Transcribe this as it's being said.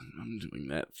I'm doing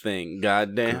that thing,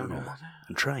 goddamn. Colonel,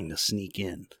 I'm trying to sneak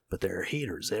in, but there are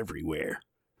haters everywhere.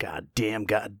 Goddamn,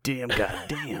 goddamn,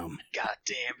 goddamn.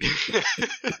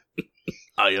 Goddamn.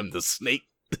 I am the snake.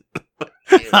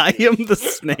 I am the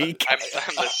snake. I'm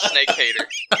the snake hater.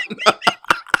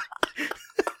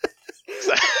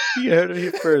 You heard it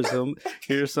here first.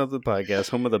 Here's Something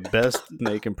Podcast, home of the best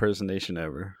snake impersonation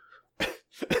ever.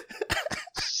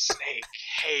 Snake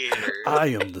hater. I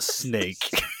am the snake.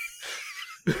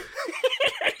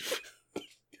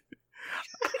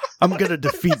 I'm gonna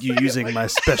defeat you using my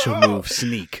special move,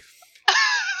 Sneak.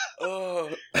 Oh.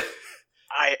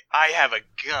 I have a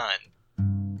gun.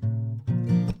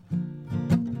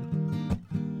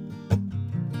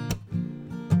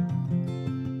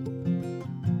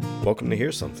 Welcome to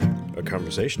Hear Something, a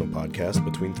conversational podcast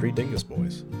between three Dingus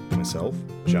boys. Myself,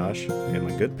 Josh, and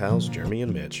my good pals Jeremy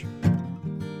and Mitch.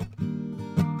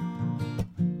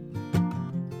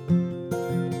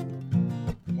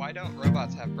 Why don't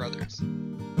robots have brothers?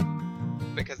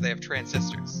 Because they have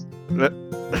transistors.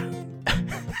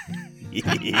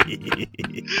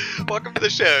 Welcome to the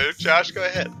show. Josh, go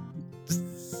ahead.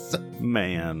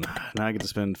 Man, now I get to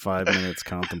spend 5 minutes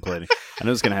contemplating. I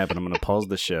know what's going to happen. I'm going to pause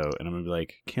the show, and I'm going to be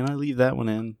like, can I leave that one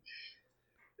in?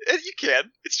 You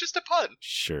can. It's just a pun.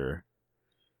 Sure.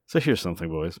 So here's something,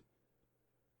 boys.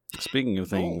 Speaking of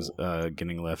things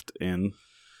getting left in,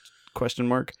 question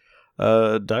mark,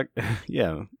 Dr.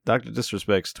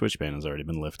 Disrespect's Twitch ban has already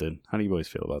been lifted. How do you boys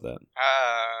feel about that?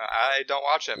 I don't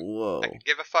watch him. Whoa. I could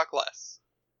give a fuck less.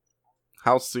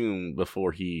 How soon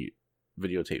before he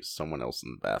videotapes someone else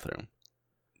in the bathroom?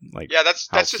 Like, Yeah, that's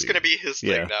How just soon? going to be his thing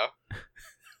Yeah. now.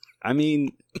 I mean,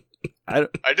 I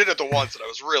did it the once and I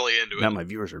was really into it. now my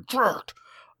viewers are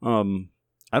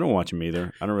I don't watch him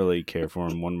either. I don't really care for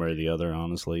him one way or the other,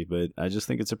 honestly. But I just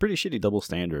think it's a pretty shitty double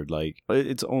standard. Like,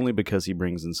 it's only because he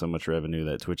brings in so much revenue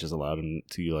that Twitch has allowed him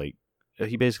to, like,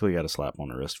 he basically got a slap on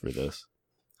the wrist for this.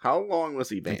 How long was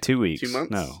he banned? 2 weeks. 2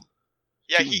 months? No.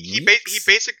 Yeah, 2 he weeks?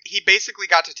 basically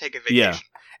got to take a vacation. Yeah.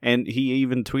 And he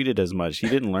even tweeted as much. He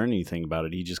didn't learn anything about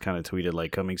it. He just kind of tweeted,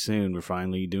 like, coming soon. We're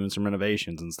finally doing some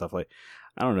renovations and stuff like.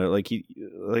 I don't know. Like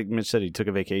Mitch said, he took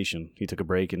a vacation. He took a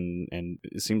break, and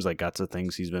it seems like lots of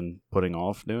things he's been putting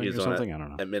off doing He's or on something. I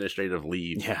don't know. Administrative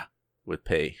leave Yeah. with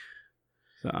pay.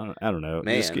 So I don't know.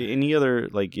 Man. Just any other,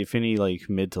 like, if any, like,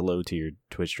 mid to low tier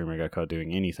Twitch streamer got caught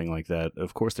doing anything like that,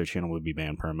 of course their channel would be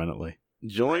banned permanently.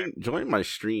 Join my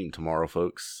stream tomorrow,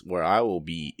 folks, where I will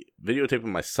be videotaping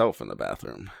myself in the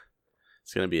bathroom.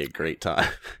 It's going to be a great time.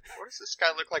 What does this guy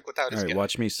look like without All his right, gun?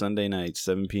 watch me Sunday night,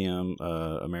 7 p.m.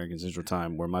 American Central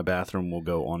Time, where my bathroom will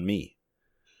go on me.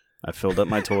 I filled up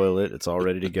my toilet. It's all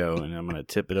ready to go, and I'm going to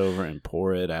tip it over and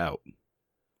pour it out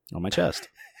on my chest.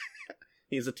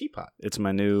 He's a teapot. It's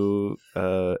my new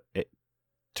turd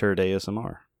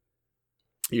ASMR.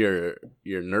 Your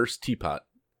nurse teapot.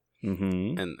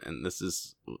 Mm-hmm. And this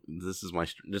is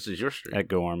your stream. At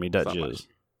GoArmy.jizz.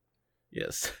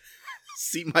 Yes.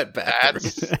 See my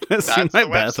bathroom. That's See my the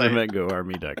bathroom website. at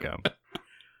GoArmy.com.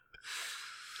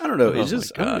 I don't know. Oh It's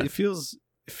just my God. it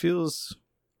feels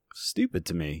stupid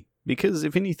to me because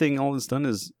if anything, all it's done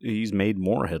is he's made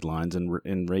more headlines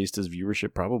and raised his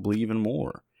viewership probably even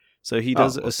more. So he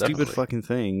does a most stupid definitely. fucking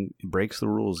thing, breaks the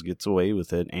rules, gets away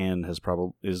with it, and is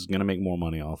going to make more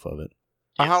money off of it.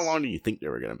 How long do you think they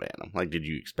were going to ban him? Like, did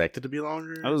you expect it to be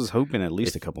longer? I was hoping at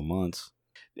least a couple months.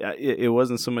 It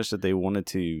wasn't so much that they wanted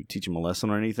to teach him a lesson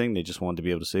or anything. They just wanted to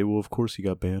be able to say, well, of course he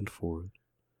got banned for it.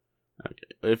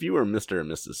 Okay. If you were Mr. and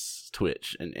Mrs.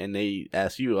 Twitch and they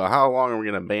asked you, how long are we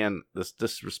going to ban this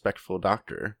disrespectful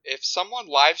doctor? If someone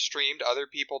live streamed other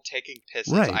people taking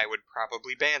pisses, Right. I would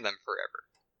probably ban them forever.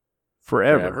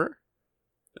 Forever.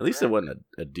 At least it wasn't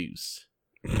a deuce.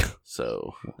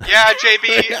 So. Yeah,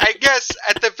 JB, I guess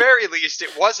at the very least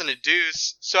it wasn't a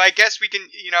deuce, so I guess we can,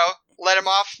 let him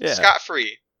off Yeah.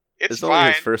 scot-free. It's only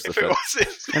fine his first if it offense.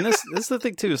 wasn't. And this is the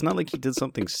thing too. It's not like he did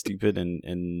something stupid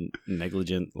and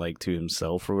negligent like to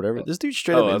himself or whatever. This dude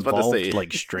straight Oh, I up was about to involved say-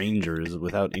 like strangers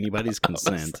without anybody's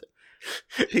consent.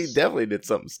 He definitely did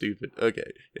something stupid.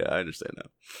 Okay. Yeah, I understand now.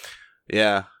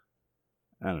 Yeah.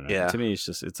 I don't know. Yeah. To me,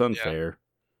 it's unfair.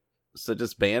 So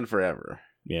just ban forever.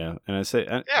 Yeah, and I say,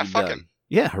 Yeah, fuck him.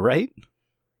 yeah, right.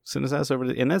 Send his ass over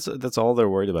to, and that's all they're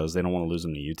worried about is they don't want to lose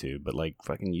him to YouTube. But like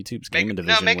fucking YouTube's gaming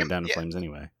division make went him- down in yeah. flames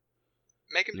anyway.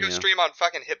 Make him go Yeah. stream on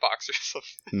fucking Hitbox or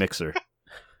something. Mixer,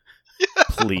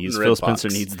 please. Redbox. Phil Spencer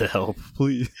needs the help,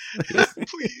 please.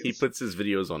 Please. He puts his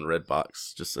videos on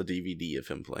Redbox, just a DVD of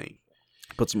him playing.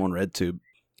 Puts him on RedTube,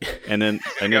 and then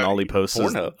Yeah, all he posts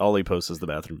is Pornhub. the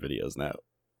bathroom videos now.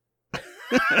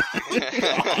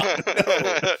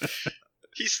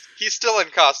 He's still in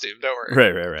costume. Don't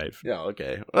worry. Right. Yeah,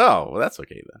 okay. Oh, well, that's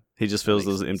okay then. He just fills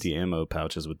Makes those sense. empty ammo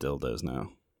pouches with dildos now.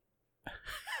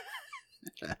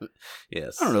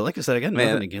 Yes. I don't know. Like I said, I got Man.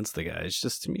 nothing against the guy. It's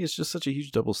just, to me, it's just such a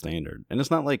huge double standard. And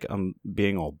it's not like I'm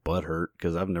being all butthurt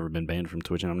because I've never been banned from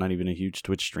Twitch and I'm not even a huge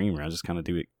Twitch streamer. I just kind of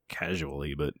do it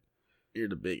casually, but You're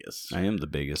the biggest. I am the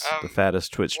biggest, the Um,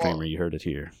 fattest Twitch well- streamer. You heard it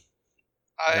here.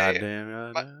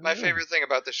 Goddamn. My favorite thing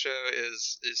about the show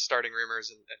is starting rumors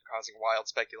and causing wild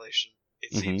speculation.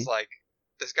 It seems like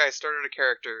this guy started a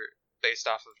character based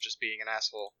off of just being an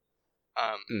asshole.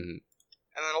 Mhm.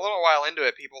 And then a little while into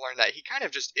it, people learn that he kind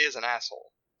of just is an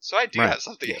asshole. So I do Right. have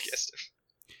something Yes. against him.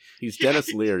 He's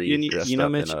Dennis Leary. You know,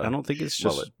 Mitch, I I don't think it's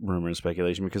just mullet. rumor and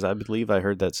speculation because I believe I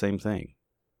heard that same thing.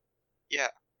 Yeah,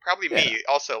 probably me.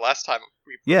 Also, last time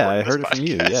we Yeah, I recorded heard this it from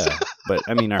you. podcast. Yeah, but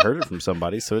I mean, I heard it from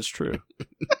somebody, so it's true.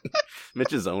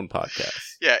 Mitch's own podcast.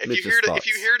 Yeah, if Mitch's you hear thoughts.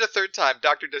 it a third time,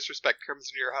 Dr. Disrespect comes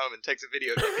into your home and takes a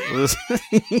video of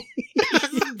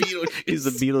you. He's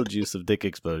the Beetlejuice of dick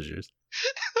exposures.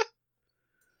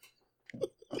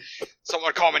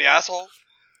 Someone call me the asshole.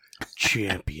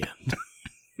 Champion.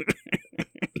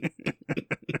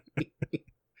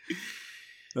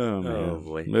 Oh man. Oh,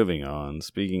 boy. Moving on.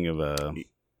 Speaking of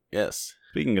Yes.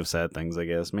 sad things, I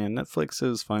guess, man, Netflix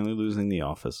is finally losing The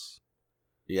Office.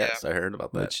 Yes, I heard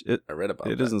about that. Which it I read about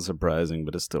that. isn't surprising,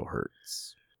 but it still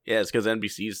hurts. Yeah, it's because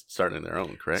NBC's starting their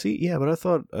own, correct? See, yeah, but I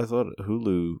thought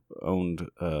Hulu owned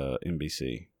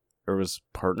NBC or was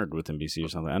partnered with NBC or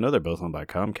something. I know they're both owned by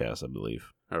Comcast, I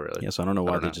believe. Oh, really? Yeah, so I don't know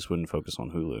why don't they know. just wouldn't focus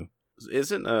on Hulu.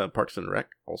 Isn't Parks and Rec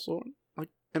also on, like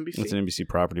NBC? It's an NBC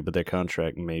property, but their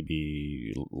contract may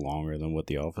be longer than what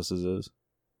The Office's is.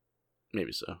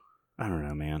 Maybe so. I don't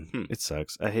know, man. Hmm. It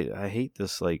sucks. I hate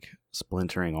this like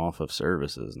splintering off of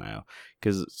services now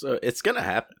because So it's gonna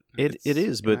happen. it It's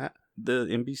is, gonna but hap- the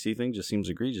NBC thing just seems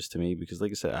egregious to me because,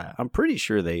 like I said, I'm pretty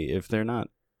sure if they're not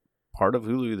part of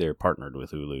Hulu, they're partnered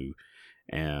with Hulu,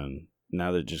 and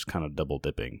now they're just kind of double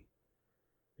dipping.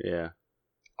 yeah.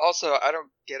 Also, I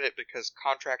don't get it because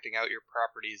contracting out your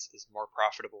properties is more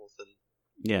profitable than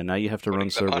Yeah, now you have to Putting run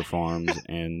them server on. farms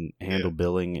and handle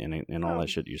billing and all Oh. that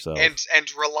shit yourself.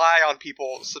 and rely on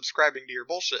people subscribing to your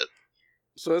bullshit.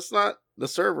 So it's not the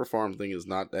server farm thing is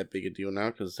not that big a deal now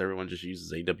because everyone just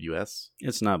uses AWS.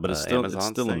 It's not, but it's still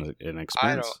Amazon's thing. an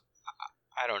expense.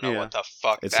 I don't know Yeah. what the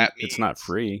fuck It's that means. it's not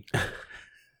free.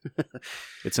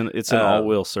 It's an Um,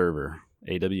 all-wheel server,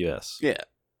 AWS.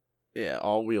 Yeah,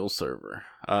 all wheel server.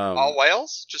 All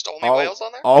whales? Just only all- whales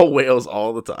on there? all whales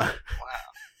all the time. Wow.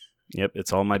 Yep,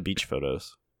 it's all my beach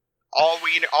photos. All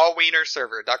wiener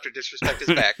server. Dr. Disrespect is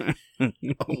back.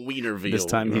 Wienerville. This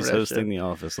time he's Remember that hosting shit? The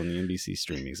Office on the NBC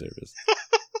streaming service.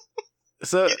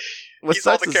 So what He's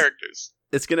all sucks the is characters.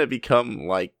 it's gonna become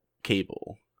like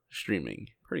cable streaming.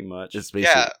 Pretty much. It's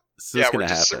basically Yeah. so Yeah, it's gonna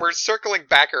happen. we're circling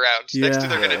back around. Next Yeah.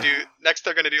 they're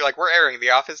gonna do like we're airing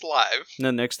The Office live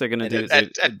No, next they're gonna And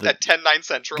do at 10/9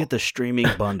 Central. get the streaming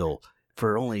bundle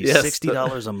for only Yes,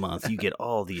 $60 a month. You get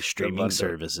all these streaming bundle.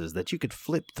 services that you could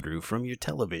flip through from your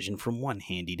television from one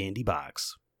handy dandy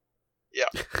box. Yeah.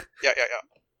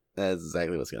 That's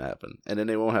exactly what's gonna happen. And then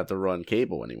they won't have to run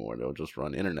cable anymore. They'll just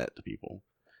run internet to people.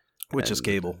 Which is And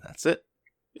cable. That's it.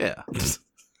 Yeah.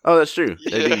 Oh, that's true.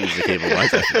 They do use the cable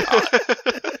lines. I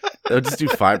forgot. They'll just do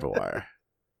fiber wire.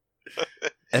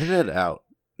 Edit it out.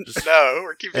 Just No,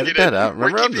 we're keeping edit it in. that out. We're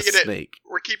Remember, I'm keeping the it in. snake.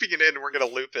 We're keeping it in. And we're gonna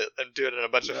loop it and do it in a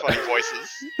bunch of funny voices.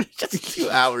 Just 2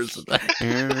 hours of that.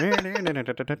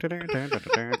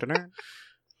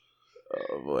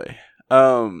 Oh boy.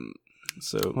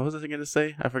 So What was I going to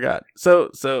say? I forgot. So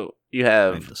you I'm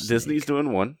have the Disney's snake.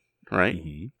 doing one, right?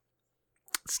 mhm.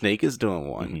 Snake is doing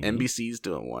one. Mhm. NBC's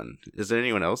doing one. Is there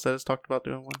anyone else that has talked about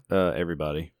doing one?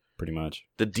 Everybody, pretty much.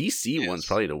 The DC Yes. one's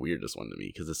probably the weirdest one to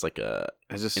me because it's like a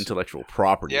I just intellectual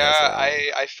property. Yeah, has their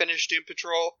own. I finished Doom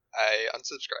Patrol. I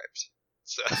unsubscribed.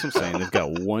 So that's what I'm saying. They've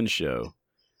got one show.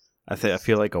 I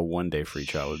feel like a 1-day free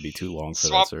trial would be too long for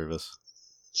Swamp- that service.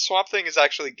 Swamp Thing is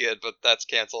actually good, but that's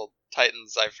canceled.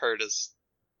 Titans I've heard is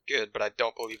good, but I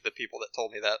don't believe the people that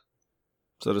told me that.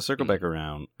 So to circle back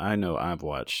around, I know I've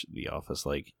watched The Office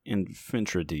like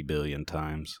infinity billion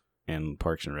times and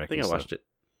Parks and Rec. I think I and stuff. watched it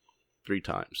 3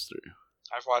 times through.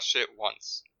 I've watched it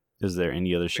once. Is there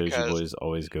any other shows Because- you boys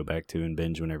always go back to and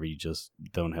binge whenever you just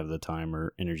don't have the time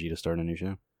or energy to start a new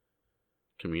show?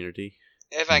 Community.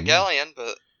 Evangelion,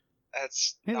 but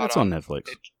that's Yeah, not that's on Netflix.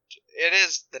 It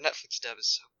is. The Netflix dub is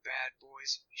so bad,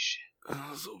 boys. Holy shit.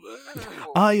 Oh, so bad.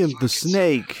 Holy I am the fucking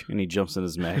snake, and he jumps in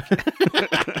his mech.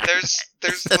 There's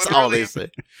That's all they literally say.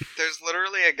 there's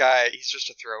literally a guy. He's just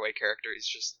a throwaway character. He's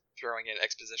just throwing in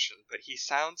exposition, but he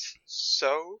sounds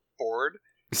so bored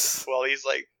Well, he's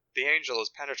like, the angel is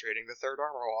penetrating the third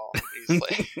armor wall. He's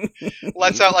like,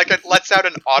 lets out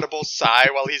an audible sigh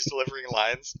while he's delivering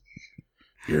lines.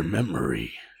 Your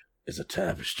memory is a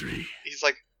tapestry. He's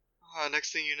like, oh,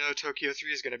 next thing you know, Tokyo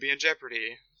 3 is going to be in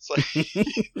jeopardy. It's like,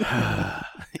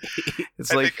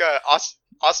 It's I like think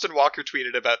Austin Walker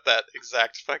tweeted about that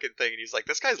exact fucking thing, and he's like,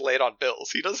 this guy's late on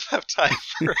bills. He doesn't have time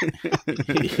for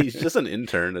He's just an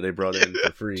intern that they brought in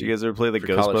for free. did you guys ever play the For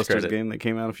college Ghostbusters credit. game that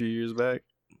came out a few years back?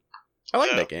 I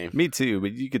like Yeah. that game. Me too,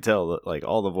 but you could tell that like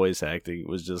all the voice acting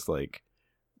was just like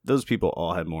those people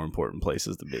all had more important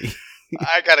places to be.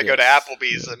 I gotta go to Yes.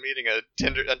 Applebee's and meeting a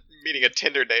Tinder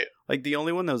date. Like the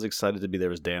only one that was excited to be there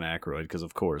was Dan Aykroyd, because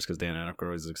Dan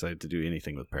Aykroyd is excited to do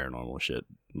anything with paranormal shit.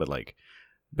 But like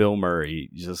Bill Murray,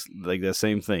 just like that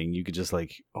same thing, you could just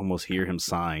like almost hear him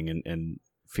sighing and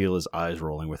feel his eyes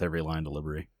rolling with every line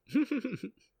delivery.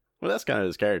 Well, that's kind of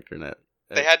his character in that.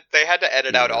 They had to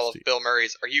edit out all of University. Bill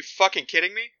Murray's. Are you fucking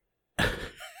kidding me?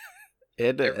 They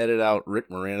had to edit out Rick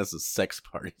Moranis' sex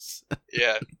parties.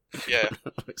 Yeah.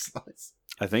 It's nice.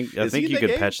 I think Is he in you that could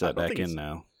game? patch I that don't back think in so.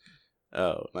 now.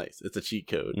 Oh, nice. It's a cheat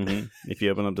code. If you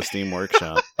open up the Steam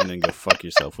Workshop and then go fuck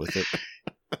yourself with it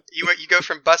You go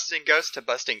from busting ghosts to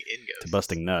busting in ghosts. to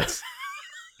busting nuts.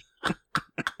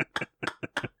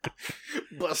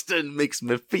 Bustin' makes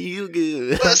me feel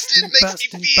good. Busting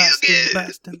makes me feel good.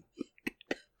 busting.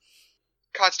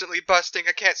 Constantly busting.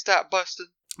 I can't stop busting.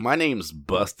 My name's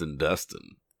Bustin'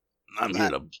 Dustin. I'm here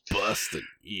to bustin'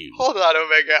 you. Hold on,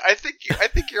 Omega. I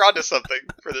think you're onto something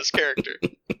for this character.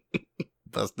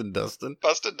 Bustin' Dustin.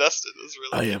 Bustin' Dustin is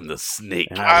I really. am the snake.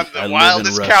 And I'm I the live in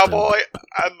wildest Ruston. cowboy.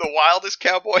 I'm the wildest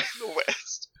cowboy in the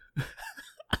West.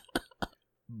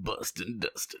 Bustin'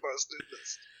 Dustin. Bustin'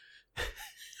 Dustin.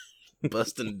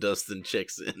 Bustin' Dustin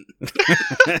checks in.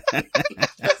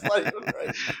 That's not even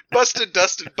right. Bustin'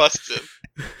 Dustin bustin'.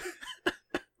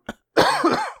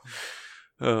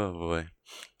 Oh boy.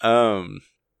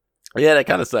 Yeah, that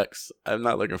kind of sucks. I'm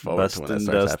not looking forward to when that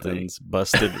Bustin' starts happening. Dustin's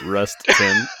busted rust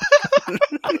tin.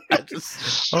 I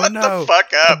just Shut no. the fuck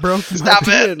I up. broke Stop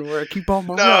my it. tin where I keep all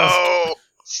my rust. No.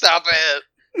 Stop it.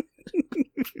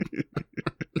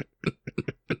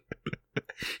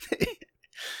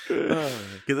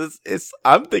 because it's.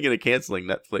 I'm thinking of canceling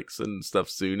Netflix and stuff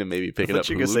soon, and maybe picking thought up.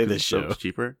 you were gonna Hulu say 'cause this it's so show. much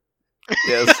cheaper.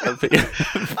 Yes, I'm picking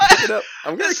it up.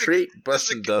 I'm gonna This is- create This is,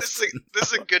 Bustin' this, Dustin. is,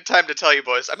 this is a good time to tell you,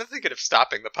 boys. I've been thinking of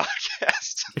stopping the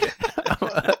podcast.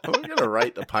 I'm gonna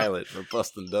write the pilot for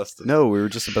Bustin' Dustin. No, we were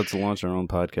just about to launch our own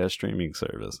podcast streaming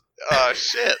service. Oh,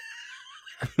 shit.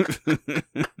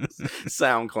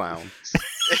 Sound Clown.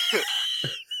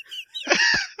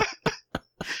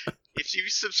 If you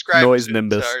subscribe Noise to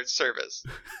Nimbus. our service,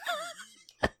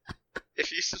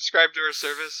 if you subscribe to our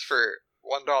service for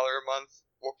 $1 a month,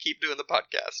 we'll keep doing the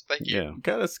podcast. Thank you. Yeah. I'm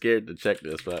kind of scared to check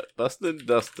this, but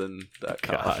BustinDustin.com.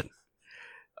 God.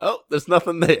 Oh, there's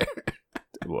nothing there.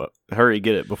 What? Hurry,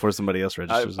 get it before somebody else I'm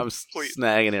registers. it. Please.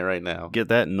 snagging it right now. Get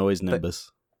that Noise Nimbus.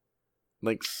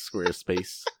 Like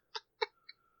Squarespace.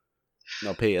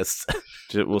 No, pay us.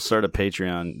 We'll start a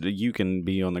Patreon. You can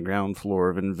be on the ground floor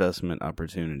of investment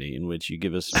opportunity, in which you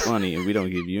give us money and we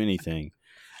don't give you anything,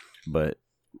 but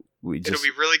we It'll just be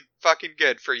really fucking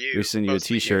good for you. we send you a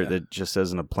mostly T-shirt you. that just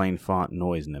says in a plain font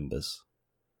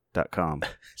NoiseNimbus.com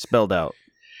spelled out.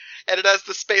 And it has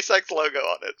the SpaceX logo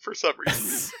on it for some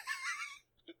reason.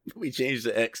 We changed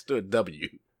the X to a W.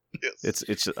 Yes.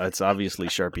 It's obviously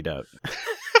sharpied out.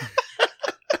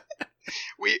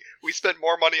 We spent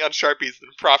more money on Sharpies than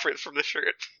profit from the shirt.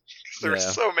 Because there Yeah. were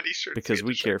so many shirts. Because made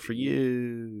we to care Sharpie. for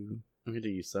you. I'm going to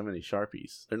use so many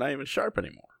Sharpies. They're not even sharp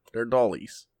anymore. They're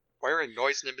dollies. Wearing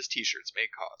Noise Nimbus t-shirts may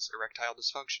cause erectile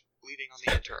dysfunction, bleeding on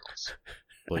the internals,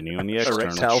 Bleeding on the external.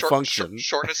 Erectile function.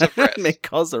 shortness of breath. May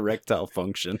cause erectile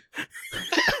function.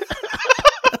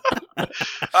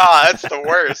 Ah, that's the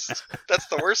worst. That's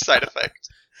the worst side effect.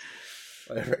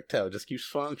 My erectile just keeps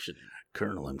functioning.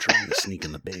 Colonel, I'm trying to sneak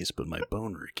in the base, but my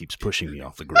boner keeps pushing me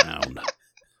off the ground.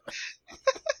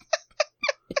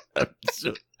 I'm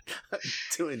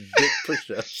doing dick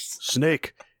push-ups.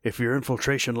 Snake, if your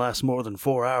infiltration lasts more than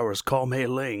 4 hours, call Mei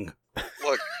Ling.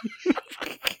 Look,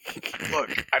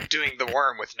 I'm doing the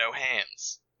worm with no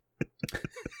hands.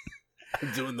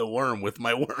 I'm doing the worm with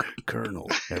my worm. Colonel,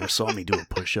 ever saw me do a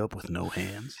push-up with no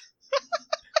hands?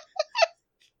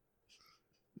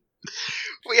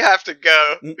 We have to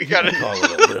go. We gotta call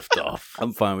it a lift off.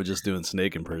 I'm fine with just doing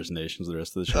snake impersonations the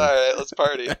rest of the show. Alright, let's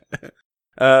party.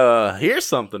 Here's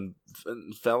something,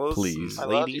 fellas, Please.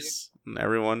 and I love ladies, and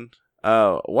everyone.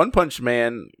 One Punch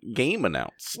Man game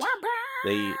announced.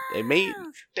 They made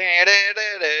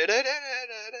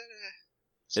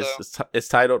So It's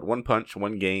titled One Punch,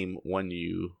 One Game, One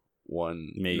You,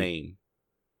 One Me. Name.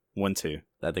 1-2.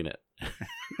 I think that.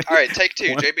 all right, take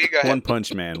two. JB, go ahead. One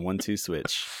Punch Man. 1-2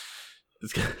 switch.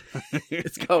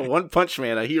 It's called One Punch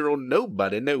Man, a hero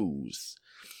nobody knows.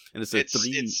 And it's a It's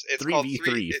three called v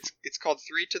three. It's called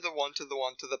 3 to the 1 to the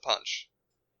 1 to the punch.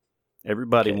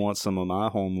 Everybody Okay. wants some of my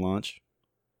home lunch.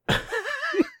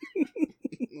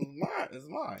 It's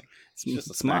mine. It's, just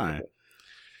a it's mine. snackable.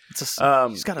 It's a,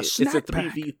 he's got a It's snack a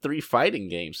pack. 3v3 fighting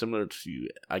game, similar to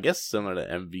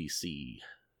MVC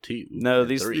 2. No, and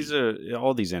these 3. these are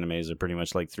all these animes are pretty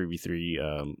much like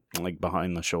 3v3, like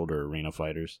behind the shoulder arena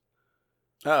fighters.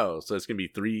 Oh, so it's gonna be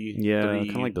three. Yeah, three kind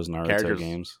of like those Naruto characters.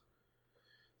 games.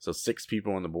 So 6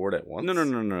 people on the board at once.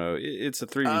 No. It's a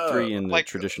 3v3 Oh, in the like-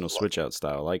 traditional switch out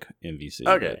style, like MVC.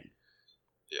 Okay,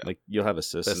 Yeah. Like you'll have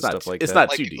assists That's and not- stuff like it's that. not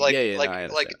Like 2D. like Yeah, no, I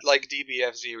like understand.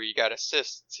 DBFZ where you got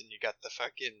assists and you got the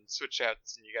fucking switch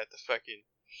outs and you got the fucking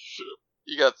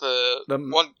you got the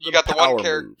power one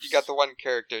character moves. you got the one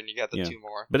character and you got the Yeah. 2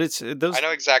 more. But it's those I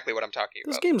know exactly what I'm talking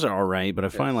those about. games are all right, but I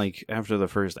find like after the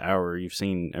first hour, you've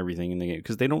seen everything in the game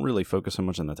because they don't really focus so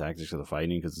much on the tactics of the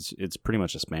fighting because it's pretty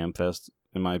much a spam fest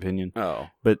in my opinion. Oh,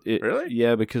 But it Really?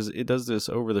 yeah, because it does this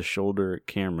over the shoulder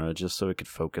camera just so it could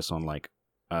focus on like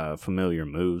familiar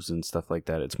moves and stuff like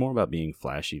that. It's more about being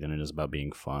flashy than it is about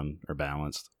being fun or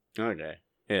balanced. okay.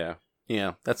 Yeah.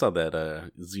 That's how that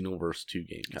Xenoverse 2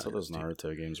 game. That's kinda how those is, too.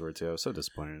 Naruto games were too. I was so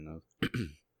disappointed in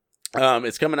those.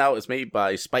 It's coming out. It's made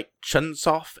by Spike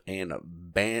Chunsoft and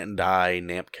Bandai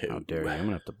Namco. How dare you? I'm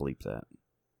gonna have to bleep that.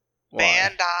 Why?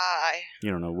 Bandai.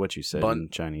 You don't know what you said Bun- in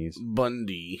Chinese.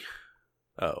 Bundy.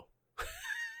 Oh.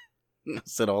 I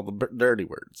said all the dirty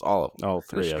words. All of them. All in a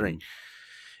three of string. them.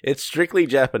 It's strictly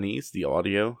Japanese, the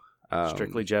audio.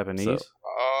 Strictly Japanese. so-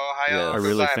 Oh, hi. Yeah, I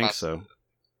really think so.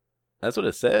 That's what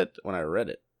it said when I read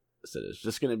it. It said it's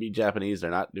just going to be Japanese. They're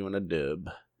not doing a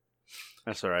dub.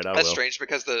 That's all right. I That's will. strange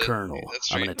because the Colonel,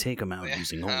 that's I'm strange. gonna take him out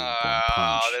using only one Oh,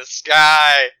 punch. this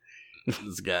guy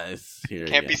This guy's here.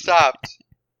 can't be again. stopped.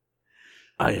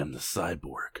 I am the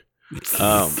cyborg.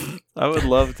 I would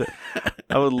love to.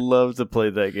 I would love to play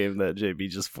that game that JB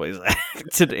just voice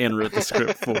acted and wrote the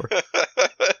script for.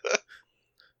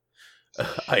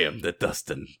 I am the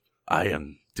Dustin. I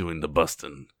am doing the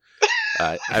bustin'.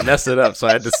 I messed it up, so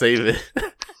I had to save it.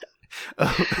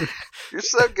 You're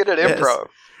so good at Yes. improv.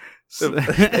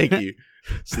 Thank you.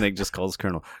 Snake just calls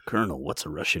Colonel. Colonel, what's a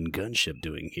Russian gunship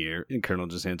doing here? And Colonel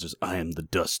just answers, I am the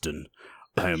Dustin.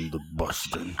 I am the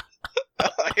Bustin.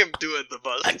 I am doing the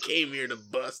buzz. I came here to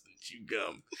bust and chew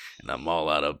gum, and I'm all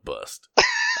out of bust.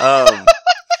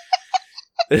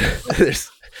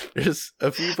 There's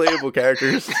a few playable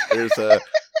characters. There's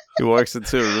He walks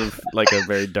into a room, like a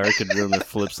very darkened room, and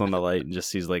flips on the light and just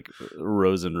sees like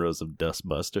rows and rows of dust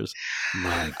busters.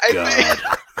 My God.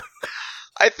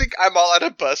 I think I'm all out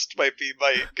of bust might be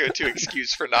my go-to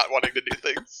excuse for not wanting to do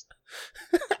things.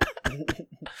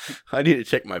 I need to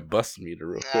check my bust meter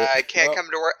real quick. I can't Well, come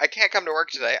to work. I can't come to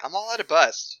work today. I'm all out of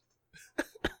bust.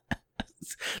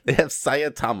 They have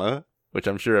Sayatama, which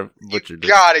I'm sure I've butchered. You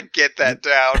gotta get that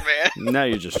down, man. Now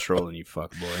you're just trolling, you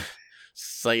fuckboy.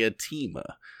 Sayatima.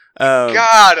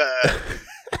 Gotta.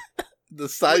 The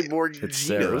cyborg It's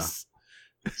Sarah. Genos.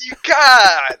 You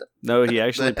got. No, he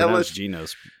actually The pronounced hellish-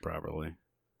 Genos properly.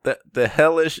 The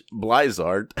hellish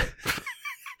Blizzard.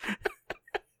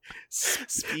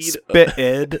 Speed.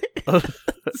 Ed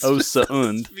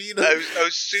Osaund. Speedo,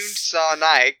 Osun saw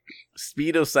Nike.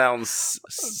 Speedo sounds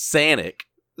Sanic.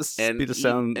 And, Speed of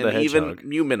Sound and the even Hedgehog.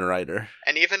 Mumin Rider.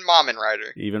 And even Mommin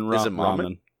Rider. Even Is it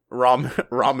Ramen.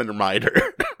 Ramen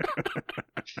Rider.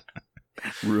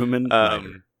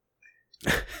 Rumen.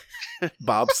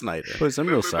 Bob Snyder. Boys, I'm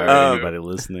real sorry Um, to anybody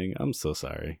listening. I'm so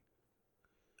sorry.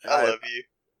 I love you.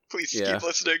 Please Yeah. keep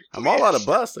listening. I'm all out of please.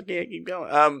 bust. I can't keep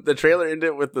going. The trailer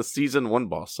ended with the season 1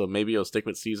 boss, so maybe I'll stick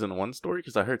with season 1 story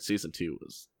because I heard season 2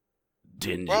 was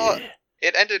dingy. Well,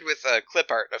 It ended with a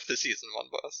clip art of the season 1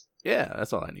 boss. Yeah,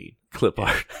 that's all I need. Clip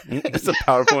art. It's a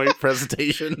PowerPoint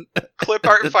presentation. Clip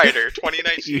art fighter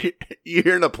 2019. You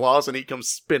hear an applause and he comes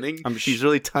spinning. She's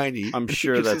really tiny. I'm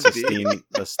sure that's a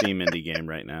Steam indie game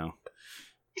right now.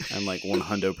 I'm like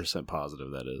 100%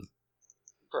 positive that is.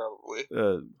 Probably.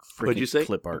 What'd you say?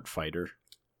 Clip art fighter.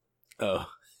 Oh,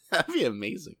 that'd be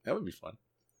amazing. That would be fun.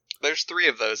 There's 3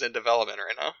 of those in development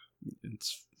right now.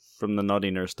 It's from the Naughty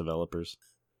Nurse developers.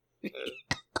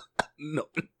 No,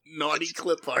 naughty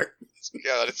clip art.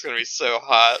 God, it's gonna be so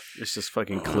hot. It's just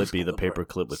fucking Oh, Clippy, the clip paper art.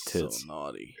 clip with So tits.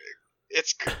 naughty.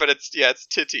 But it's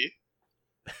titty.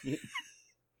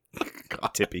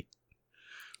 Tippy.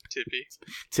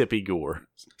 Tippy Gore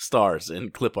stars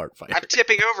in clip art fighter. I'm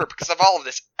tipping over because of all of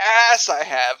this ass I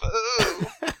have.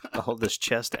 Ooh. All this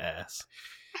chest ass.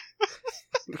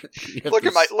 Look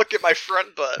at my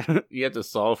front butt. You have to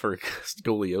solve for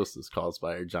scoliosis caused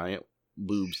by her giant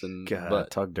boobs and God,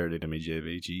 butt. talk dirty to me,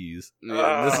 JB. Jeez.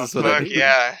 Yeah, this is what fuck I mean.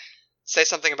 yeah. Say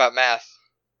something about math.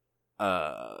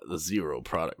 The zero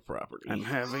product property. I'm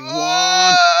having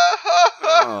one.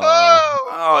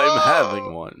 I'm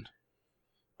having one.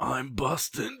 I'm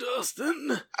busting,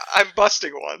 Dustin. I'm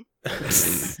busting one.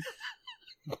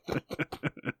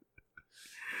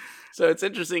 So it's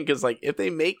interesting because, like, if they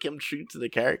make him true to the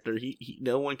character, he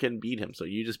no one can beat him. So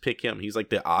you just pick him. He's like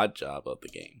the odd job of the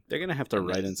game. They're gonna have to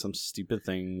write in some stupid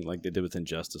thing like they did with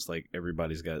Injustice, like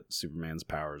everybody's got Superman's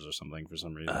powers or something for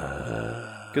some reason.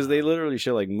 Because they literally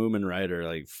show like Moomin Rider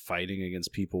like fighting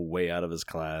against people way out of his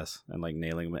class and like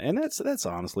nailing them, and that's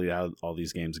honestly how all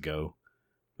these games go.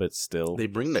 But still, They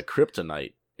bring the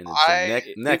kryptonite in its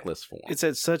necklace form. it's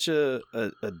at such a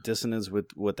dissonance with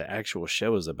what the actual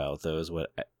show is about, though, is what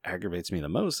aggravates me the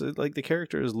most. Like, the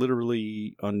character is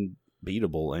literally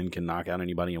unbeatable and can knock out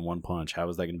anybody in one punch. How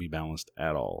is that going to be balanced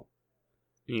at all?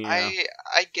 Yeah.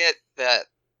 I get that,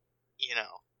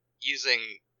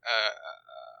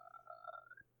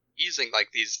 using like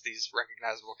these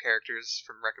recognizable characters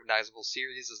from recognizable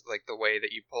series is like the way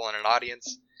that you pull in an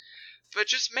audience. But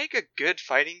just make a good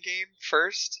fighting game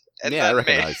first. And Yeah, I then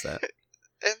recognize that.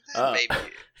 And then maybe.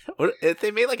 What if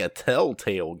they made like a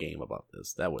Telltale game about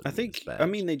this? That would. I think. bad. I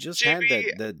mean, they just had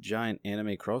JB that giant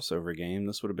anime crossover game.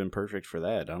 This would have been perfect for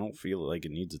that. I don't feel like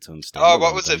it needs its own standalone. Oh,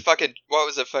 what was thing. it?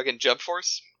 Fucking Jump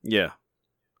Force? Yeah,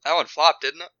 That one flopped,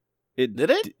 didn't it? Did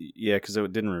it? Yeah, because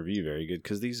it didn't review very good.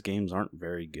 Because these games aren't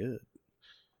very good.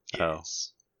 Oh.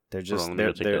 Yes. They're just Hold on, let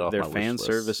me take that off they're my wish fan list.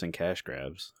 service and cash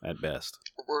grabs at best.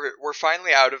 We're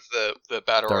finally out of the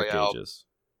battle Dark royale Ages.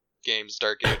 games,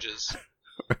 Dark Ages.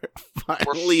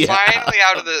 Finally, finally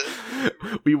out of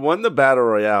the. We won the battle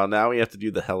royale. Now we have to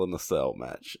do the Hell in a Cell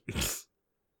match.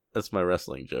 That's my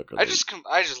wrestling joke. I just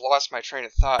lost my train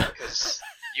of thought because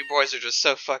you boys are just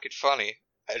so fucking funny.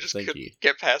 I just Thank couldn't you.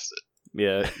 get past it.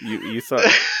 Yeah, you thought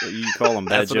you call them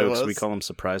bad That's what it jokes. We was. call them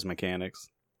surprise mechanics.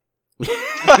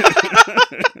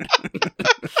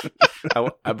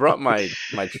 I brought my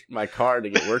car to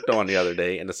get worked on the other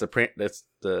day, and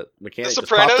the mechanic just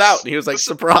Sopranos? popped out, and he was like,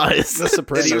 "Surprise!" The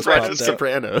Sopranos And he was watching popped The out.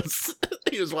 Sopranos.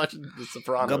 He was watching The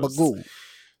Sopranos. Gabagoo.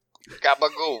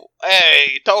 Gabagoo.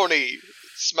 Hey, Tony,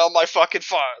 smell my fucking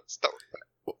farts.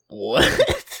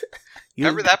 What?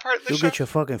 Remember that part of the You show? get your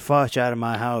fucking farts out of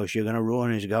my house. You're gonna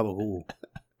ruin his gabagool.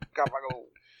 Gabagoo.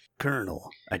 Colonel,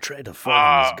 I tried to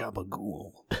fart his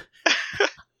gabagool.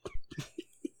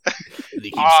 And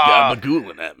he keeps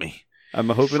gabagooling at me. I'm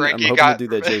hoping Frankie to got- do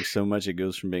that joke so much it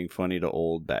goes from being funny to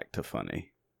old back to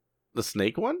funny. The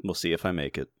snake one? We'll see if I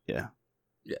make it. Yeah.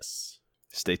 Yes.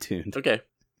 Stay tuned. Okay.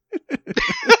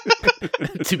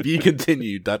 To be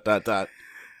continued. ...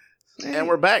 And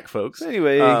we're back, folks.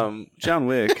 Anyway, John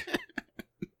Wick.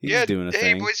 He's doing a hey,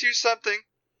 thing. boys, here's something.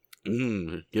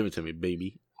 Give it to me,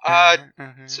 baby.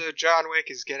 So John Wick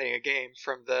is getting a game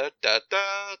from the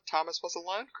Thomas Was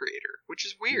Alone creator, which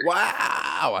is weird.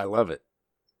 Wow, I love it.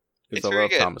 It's Because I very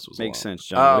love good. Thomas Was Makes Alone. sense.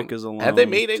 John Wick is alone. Have they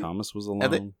made it? Thomas was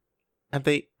have they- alone.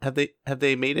 Have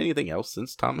they made anything else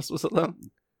since Thomas Was Alone?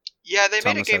 Yeah, they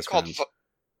made a Thomas game has called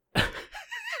friends.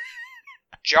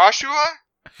 Joshua.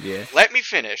 Yeah. Let me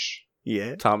finish.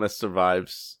 Yeah. Thomas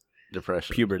survives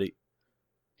depression Puberty.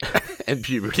 and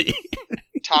puberty.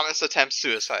 Thomas attempts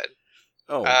suicide.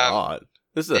 Oh God,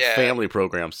 this is a yeah. family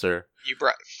program, sir. You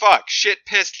fuck, shit,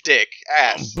 pissed, dick,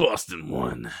 ass. I'm busting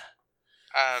one.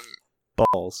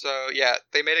 Balls. So yeah,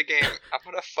 they made a game. I'm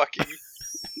gonna fucking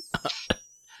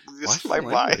lose Watch my the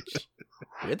mind. language.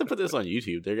 We have to put this on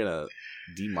YouTube. They're gonna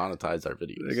demonetize our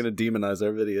videos. They're gonna demonize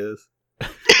our videos.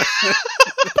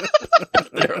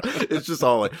 It's just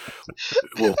all like,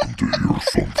 welcome to your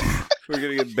something. We're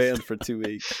gonna get banned for 2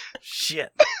 weeks.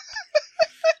 Shit.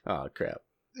 Oh crap.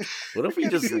 What if we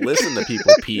just listen to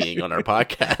people peeing on our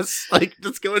podcast? Like,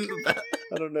 just go in the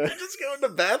I don't know. just go in the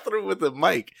bathroom with a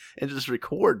mic and just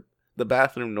record the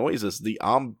bathroom noises, the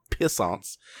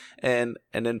pissants, and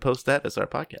then post that as our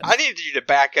podcast. I need you to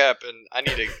back up, and I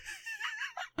need to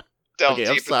delve Okay,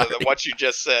 I'm deep into sorry. what you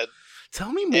just said.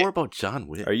 Tell me more about John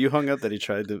Wick. Are you hung up that he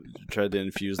tried to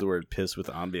infuse the word piss with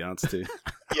ambiance too?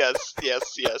 Yes.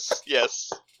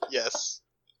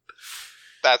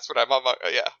 That's what I'm on.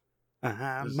 Yeah.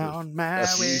 I'm This is on my a way.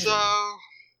 fusion.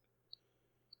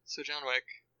 So John Wick.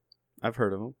 I've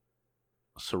heard of him.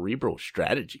 Cerebral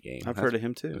strategy game. I've heard of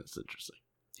him too. That's interesting.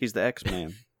 He's the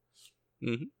X-Man.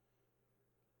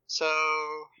 So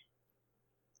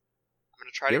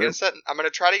gonna try to get a sentence. I'm gonna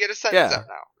try to get a sentence out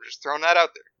now. I'm just throwing that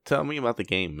out there. Tell me about the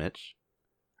game, Mitch.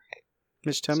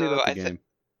 Mitch, tell me about the game.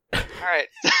 All right.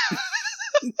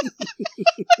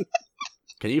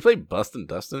 Can you play Bustin'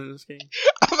 Dustin in this game?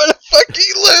 I'm gonna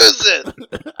fucking lose it.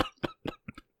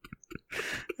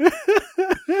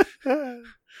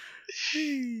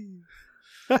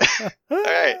 All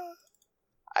right.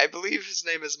 I believe his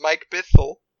name is Mike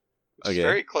Bithell, which is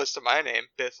very close to my name.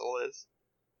 Bithell is.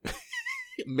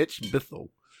 Mitch Bithell.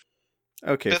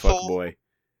 Okay, Bithell. fuck boy.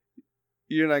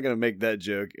 You're not gonna make that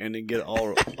joke and then get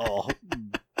all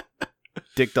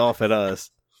dicked off at us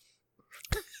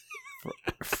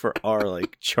for our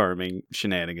like charming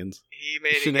shenanigans. He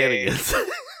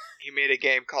made a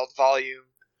game called Volume,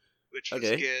 which was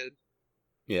good.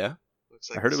 Yeah. Looks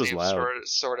like I heard the it was same loud.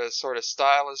 sort of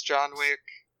style as John Wick.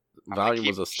 Volume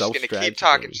was a stealth strategy. Just gonna keep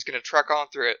talking. Just gonna truck on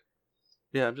through it.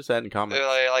 Yeah, I'm just adding comments.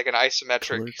 They're like an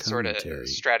isometric Color sort of commentary.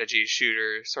 strategy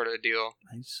shooter sort of deal.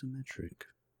 Isometric.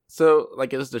 So,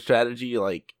 like, is the strategy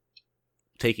like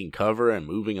taking cover and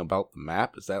moving about the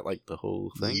map? Is that like the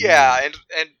whole thing? Yeah,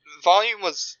 and Volume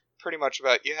was pretty much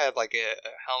about you had like a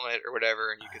helmet or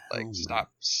whatever, and you could like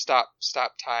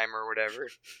stop time or whatever.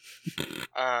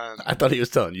 I thought he was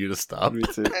telling you to stop. Me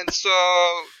too. And so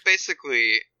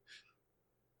basically,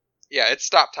 yeah, it's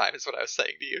stop time is what I was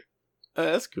saying to you.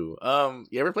 That's cool.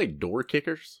 You ever play Door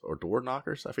Kickers or Door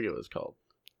Knockers? I forget what it's called.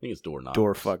 I think it's Door Knockers.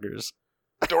 Door fuckers.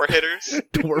 Door hitters.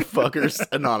 Door Fuckers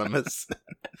Anonymous.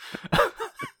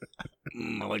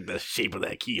 I like the shape of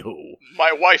that keyhole.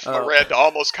 My wife Miranda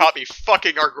almost caught me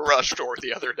fucking our garage door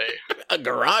the other day. A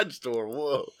garage door.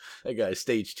 Whoa, that guy's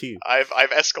stage 2. I've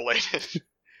escalated.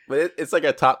 But it's like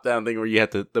a top-down thing where you have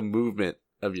the movement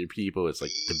of your people. It's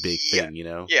like the big thing, you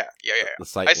know. Yeah. The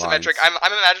sight Isometric. lines.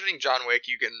 I'm imagining John Wick.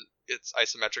 It's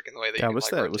isometric in the way that you can what's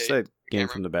like that? rotate What's that game camera.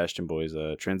 from the Bastion Boys?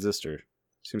 Transistor.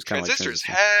 Seems kind of like Transistor's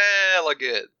Transistor. hella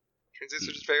good.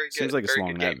 Transistor's very good. Seems like it's very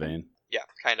along good that game. vein. Yeah,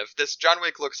 kind of. This John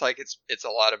Wick looks like it's a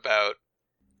lot about,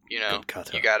 you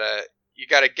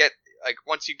gotta get like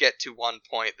once you get to one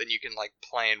point, then you can like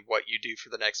plan what you do for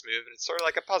the next move, and it's sort of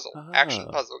like a puzzle, action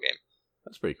puzzle game.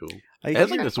 That's pretty cool. It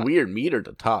has like this weird meter at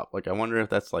the top. Like I wonder if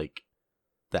that's like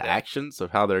the actions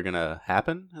of how they're gonna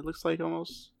happen. It looks like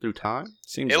almost through time.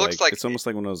 Seems looks like it's almost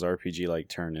like one of those RPG like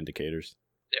turn indicators.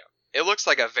 Yeah, it looks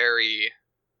like a very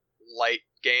light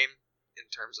game in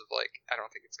terms of like I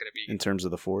don't think it's gonna be In terms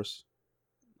of the force.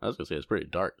 I was gonna say it's pretty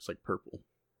dark. It's like purple.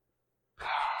 Oh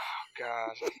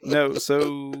God. No,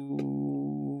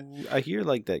 so I hear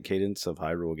like that Cadence of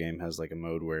Hyrule game has like a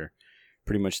mode where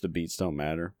pretty much the beats don't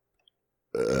matter.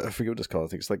 I forget what it's called. I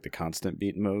think it's like the constant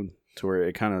beat mode, to where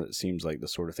it kind of seems like the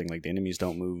sort of thing like the enemies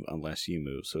don't move unless you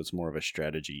move. So it's more of a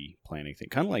strategy planning thing,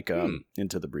 kind of like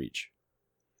Into the Breach.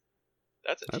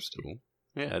 That's interesting. cool.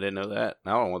 Yeah, I didn't know that.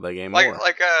 Now I want that game Like more.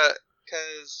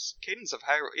 because Cadence of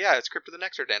Hyrule, yeah, it's Crypt of the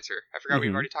Nectar Dancer. I forgot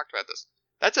we've already talked about this.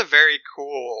 That's a very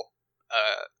cool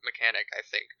mechanic, I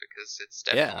think, because it's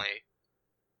definitely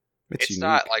it's unique.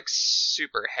 not like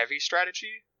super heavy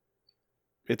strategy.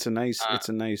 It's a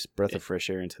nice breath of fresh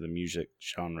air into the music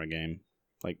genre game.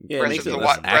 Like yeah, it makes it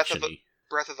less actiony.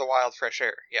 Breath of the Wild, fresh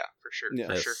air. Yeah, for sure. Yeah.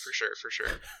 For sure.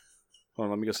 Hold on,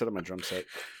 let me go set up my drum set.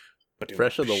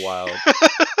 Fresh of the Wild.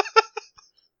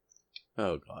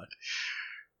 Oh god.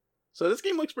 So this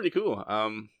game looks pretty cool.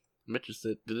 I'm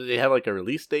interested. Did they have like a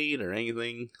release date or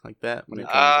anything like that when it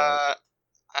comes out?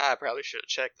 I probably should have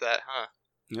checked that, huh?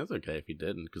 That's okay if you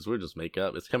didn't, because we'll just make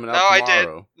up. It's coming out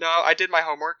tomorrow. I did my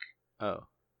homework. Oh.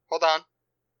 Hold on.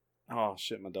 Oh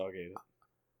shit, my dog ate it.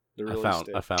 I found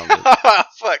it.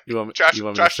 Fuck. You want me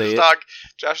to say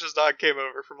Josh's dog came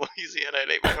over from Louisiana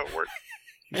and ate my homework.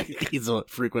 He's a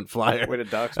frequent flyer. Way to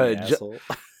dox me, asshole.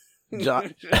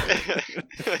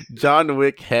 John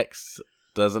Wick Hex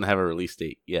doesn't have a release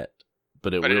date yet,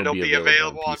 but it'll be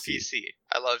available on PC.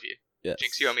 I love you. Yes.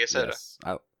 Jinx, you owe me a soda.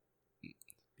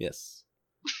 Yes.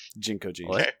 Jinko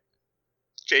Jeans. Okay.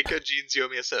 Jacob Jeans, you owe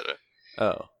me a soda.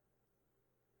 Oh.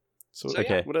 So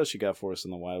okay. What else you got for us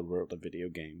in the wild world of video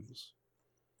games?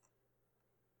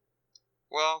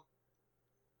 Well,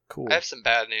 cool. I have some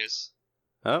bad news.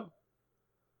 Oh?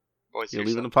 Boys, you're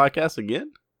leaving the podcast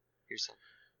again? Here's some.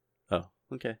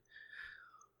 Oh, okay.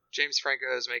 James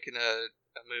Franco is making a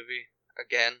movie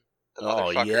again. The oh,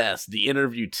 yes. The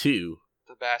Interview 2.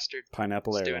 The bastard.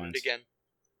 Pineapple He's Airlines. doing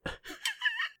it again.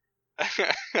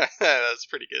 That's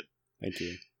pretty good. Thank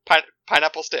you.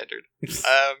 Pineapple Standard.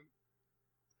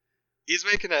 He's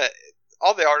making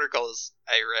all the articles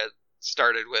I read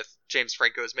started with James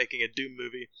Franco is making a Doom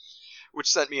movie, which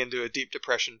sent me into a deep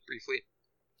depression briefly.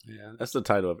 Yeah, that's the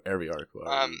title of every article.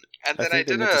 And then I think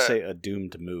they meant to say a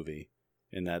doomed movie,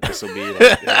 and that this will be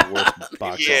like the worst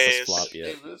box Yes. office flop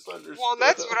yet. Well,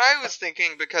 that's what I was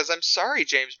thinking, because I'm sorry,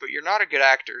 James, but you're not a good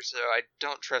actor, so I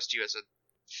don't trust you as a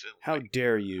film. How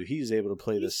dare you? He's able to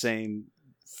play the same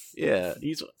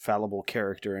he's fallible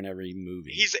character in every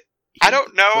movie. I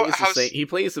don't know how he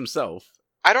plays himself.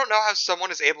 I don't know how someone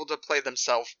is able to play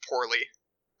themselves poorly,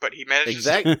 but he manages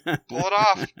Exactly. to pull it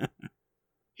off.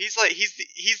 He's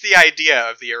the idea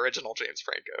of the original James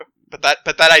Franco, but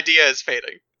that idea is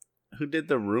fading. Who did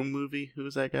the Room movie? Who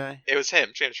was that guy? It was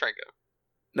him, James Franco.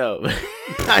 No,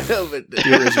 I know, but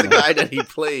the guy that he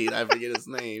played, I forget his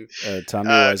name. Tommy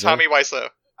Wiseau. Tommy Wiseau.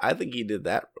 I think he did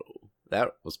that role.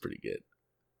 That was pretty good.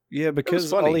 Yeah, because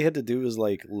funny. all he had to do was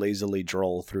like lazily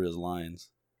droll through his lines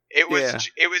It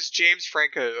was James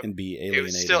Franco. and be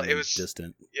alienating and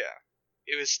distant. Yeah.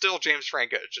 It was still James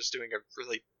Franco, just doing a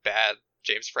really bad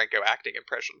James Franco acting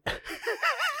impression.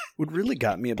 What really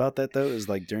got me about that, though, is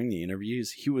like during the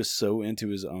interviews, he was so into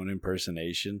his own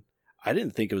impersonation. I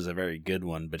didn't think it was a very good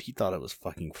one, but he thought it was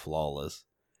fucking flawless.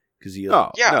 Because he,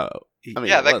 No.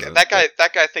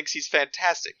 That guy thinks he's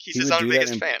fantastic. He's his own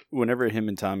biggest fan. Whenever him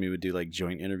and Tommy would do like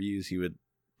joint interviews, he would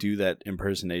do that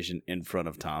impersonation in front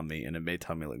of Tommy, and it made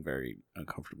Tommy look very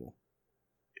uncomfortable.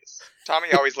 Yes.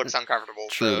 Tommy always looks uncomfortable.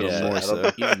 True, so. more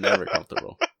so. He's never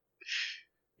comfortable.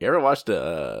 You ever watched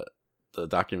the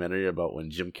documentary about when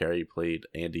Jim Carrey played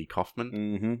Andy Kaufman?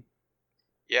 Mm-hmm.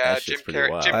 Yeah, That Jim shit's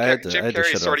pretty wild.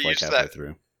 Carrey sort of used that.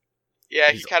 Through.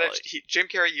 Yeah, Jim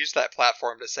Carrey used that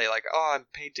platform to say like, "Oh, I'm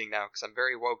painting now because I'm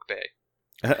very woke, bae."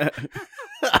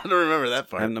 I don't remember that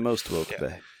part. I'm the most woke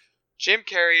bae. Jim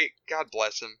Carrey, God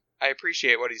bless him. I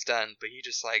appreciate what he's done, but he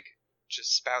just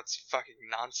spouts fucking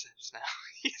nonsense now.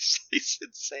 he's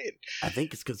insane. I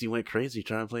think it's because he went crazy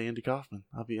trying to play Andy Kaufman.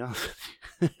 I'll be honest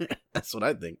with you. That's what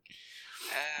I think.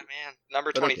 Man,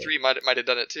 number 23 might have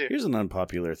done it too. Here's an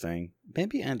unpopular thing.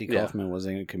 Maybe Andy Kaufman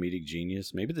wasn't a comedic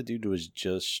genius. Maybe the dude was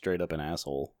just straight up an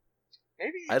asshole.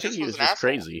 Maybe I think he was just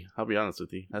crazy. I'll be honest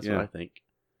with you. That's what I think.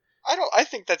 I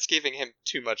think that's giving him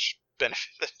too much benefit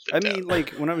of the doubt. I mean, like,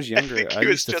 when I was younger, I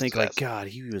used to think, like, asshole. God,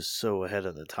 he was so ahead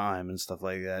of the time and stuff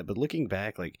like that. But looking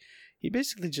back, like, he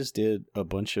basically just did a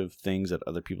bunch of things at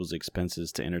other people's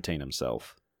expenses to entertain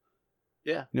himself.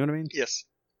 Yeah. You know what I mean? Yes.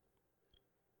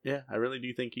 Yeah, I really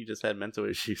do think he just had mental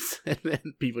issues, and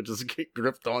then people just get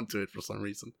gripped onto it for some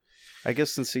reason. I guess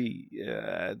since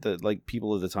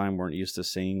people of the time weren't used to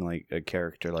seeing, like, a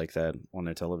character like that on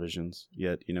their televisions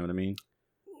yet, you know what I mean?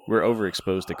 We're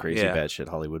overexposed to crazy batshit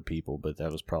Hollywood people, but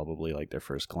that was probably like their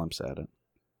first glimpse at it.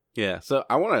 Yeah, so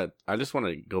I just want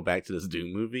to go back to this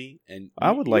Doom movie, and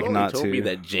I would like not told to. me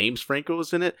that James Franco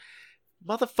was in it.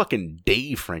 Motherfucking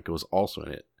Dave Franco was also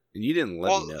in it, and you didn't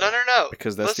let me know. No.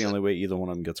 Because that's the only way either one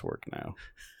of them gets work now.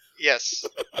 Yes.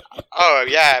 Oh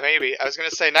yeah, maybe. I was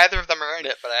gonna say neither of them are in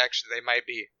it, but actually they might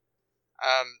be.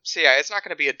 So yeah, it's not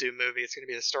gonna be a Doom movie. It's gonna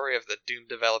be the story of the Doom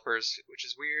developers, which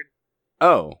is weird.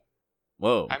 Oh.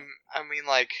 Whoa. I mean,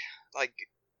 like.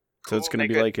 So it's going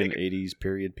to be like an 80s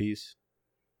period piece?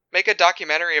 Make a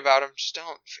documentary about them. Just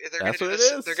don't. That's what it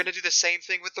is? They're going to do the same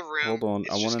thing with The Room. Hold on.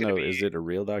 I want to know, is it a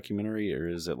real documentary or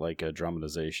is it like a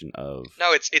dramatization of...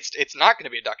 No, it's not going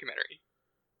to be a documentary.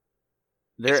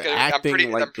 They're acting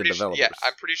like the developers. Yeah,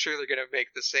 I'm pretty sure they're going to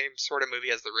make the same sort of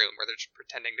movie as The Room, where they're just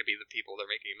pretending to be the people they're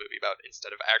making a movie about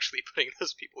instead of actually putting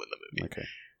those people in the movie. Okay.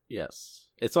 Yes.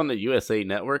 It's on the USA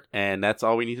Network, and that's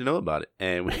all we need to know about it.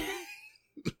 And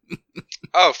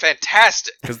Oh,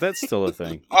 fantastic! Because that's still a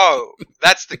thing. Oh,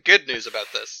 that's the good news about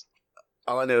this.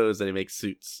 All I know is that they make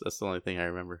suits. That's the only thing I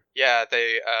remember. Yeah,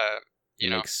 they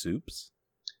make soups?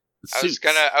 I was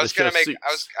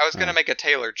gonna make a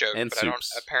Taylor joke, and but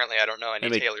soups. I don't know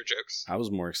any Taylor jokes. I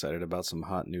was more excited about some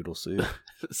hot noodle soup.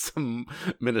 Some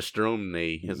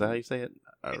minestrone. Is that how you say it?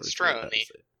 Minestrone.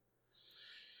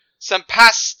 Some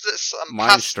pasta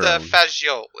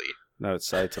fagioli. No, it's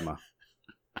Saitama.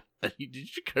 Did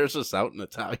you curse us out in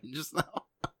Italian just now?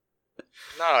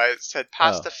 No, I said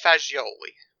pasta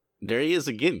fagioli. There he is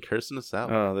again, cursing us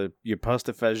out. Oh, your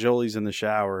pasta fagioli's in the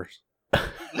shower.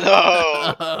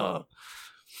 No.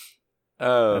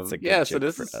 That's a good so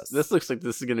joke this looks like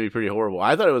this is going to be pretty horrible.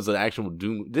 I thought it was an actual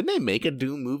Doom. Didn't they make a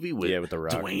Doom movie with The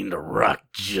Rock? Dwayne The Rock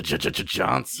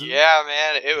Johnson? Yeah,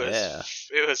 man,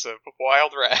 it was a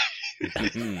wild ride.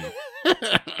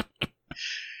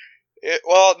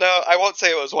 Well, no, I won't say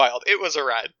it was wild. It was a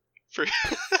ride.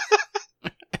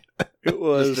 It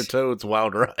was Mr. Toad's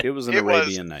Wild Ride. It was an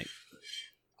Arabian Night.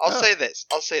 I'll say this.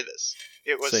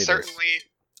 It was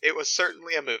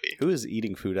certainly a movie. Who is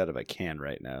eating food out of a can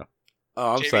right now?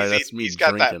 Oh, I'm Jamie's sorry. That's me he's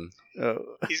got drinking.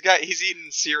 He's eating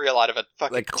cereal out of a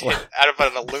fucking tin, out of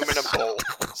an aluminum bowl.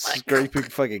 Scraping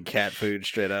fucking cat food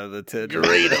straight out of the tin.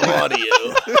 Great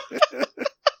audio.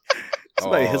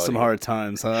 Somebody hit some hard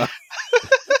times, huh?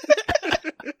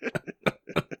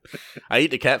 I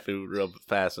eat the cat food real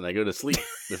fast and I go to sleep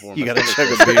before you my gotta chug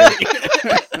a beer.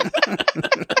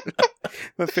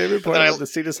 My favorite part of the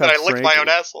scene is how I lick my own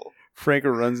asshole. Franco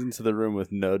runs into the room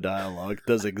with no dialogue,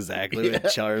 does exactly what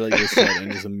Charlie just said,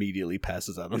 and just immediately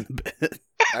passes out on the bed.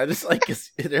 I just like,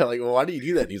 they're like, well, why do you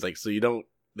do that? And he's like, so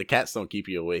the cats don't keep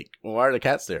you awake. Well, why are the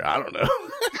cats there? I don't know.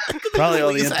 Probably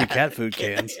all the empty cat food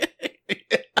cans.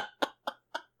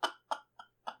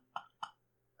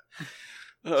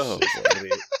 Oh,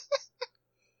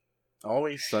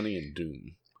 Always Sunny in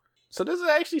Doom. So does it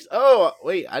actually? Oh,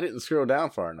 wait, I didn't scroll down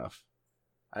far enough.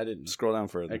 I didn't scroll down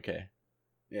further. Okay,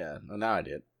 yeah, well, now I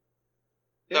did.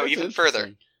 Yeah, no, even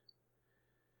further.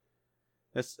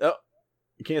 You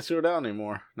can't scroll down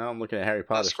anymore. Now I'm looking at Harry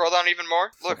Potter. Scroll down even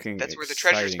more. Look, fucking that's where the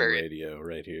treasure's buried. Radio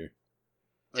right here.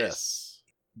 Yes.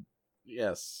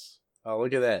 Oh,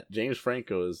 look at that. James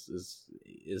Franco is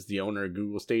the owner of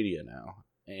Google Stadia now,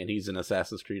 and he's in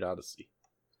Assassin's Creed Odyssey.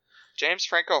 James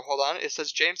Franco, hold on. It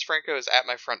says James Franco is at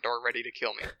my front door ready to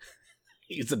kill me.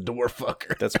 He's a door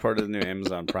fucker. That's part of the new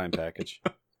Amazon Prime package.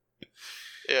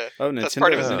 Yeah. Oh, Nintendo, that's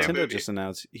part of his new Nintendo movie. just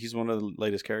announced he's one of the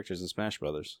latest characters in Smash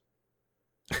Brothers.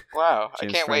 Wow,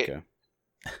 James I can't Franco.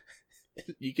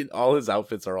 wait. All his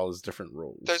outfits are all his different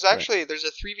roles. There's a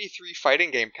 3v3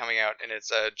 fighting game coming out, and it's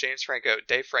James Franco.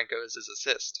 Dave Franco is his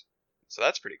assist. So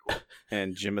that's pretty cool.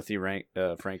 And Jimothy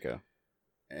Franco.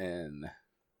 And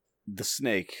the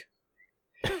Snake.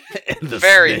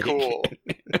 Very cool.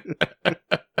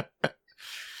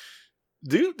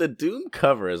 Dude, the Doom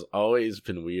cover has always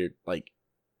been weird. Like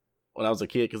when I was a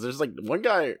kid, because there's like one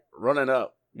guy running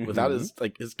up without his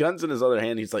guns in his other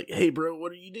hand. He's like, "Hey, bro,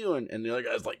 what are you doing?" And the other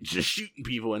guy's like, "Just shooting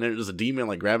people." And then there's a demon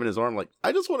like grabbing his arm, like,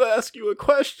 "I just want to ask you a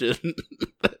question."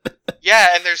 Yeah,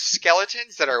 and there's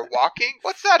skeletons that are walking.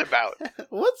 What's that about?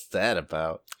 What's that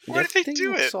about? Why did they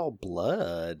do it? It's all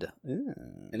blood. Yeah.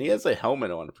 And he has a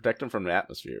helmet on to protect him from the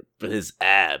atmosphere, but his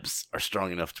abs are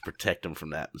strong enough to protect him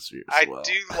from the atmosphere as well. I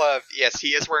do love, yes, he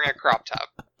is wearing a crop top.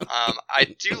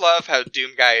 I do love how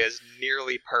Doom Guy is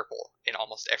nearly purple in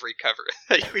almost every cover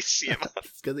that we see him on.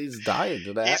 It's because he's dying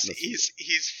to the atmosphere.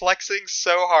 He's flexing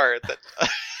so hard that...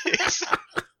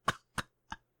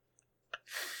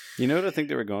 You know what I think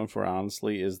they were going for,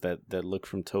 honestly, is that look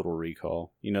from Total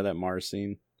Recall. You know that Mars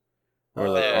scene? Where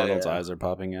Arnold's eyes are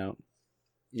popping out?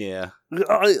 Yeah. And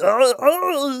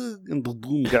the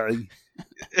Doom Guy.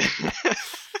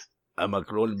 I'm a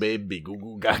grown baby, goo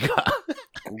goo gaga.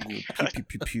 Goo goo pew pew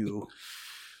pew pew.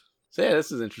 So yeah,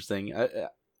 this is interesting.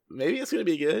 Maybe it's gonna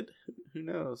be good. Who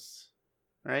knows?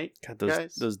 Right? God,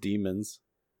 guys? those demons.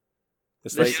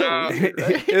 It's They're like, so weird,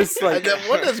 right? it's like that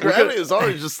one that's grabbing is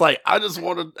always just like, I just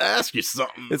want to ask you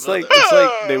something. It's like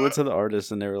they went to the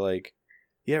artist and they were like,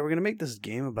 "Yeah, we're gonna make this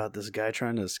game about this guy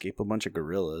trying to escape a bunch of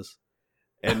gorillas,"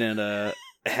 and then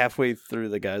halfway through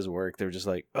the guy's work, they're just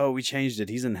like, "Oh, we changed it.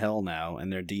 He's in hell now,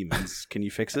 and they're demons. Can you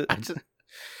fix it?"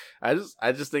 I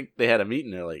just think they had a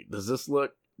meeting. They're like, does this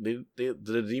look? Do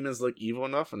the demons look evil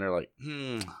enough? And they're like,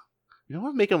 you know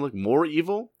what? Make them look more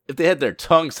evil if they had their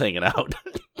tongues hanging out.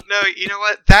 No, you know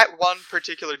what? That one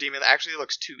particular demon actually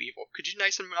looks too evil. Could you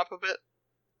nice him up a bit?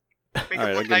 Make All him right,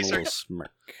 I'll look give him a nicer. little smirk.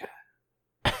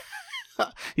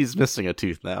 He's missing a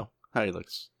tooth now. How he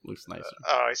looks nicer.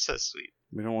 Oh, he's so sweet.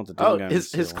 We don't want the Doom guy.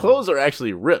 His clothes are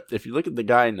actually ripped. If you look at the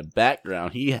guy in the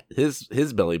background,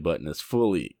 his belly button is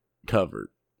fully covered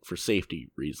for safety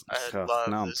reasons. I love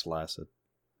now I'm this. flaccid.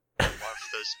 I love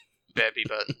those baby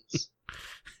buttons.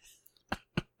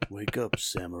 Wake up,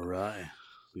 samurai.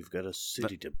 We've got a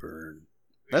city to burn.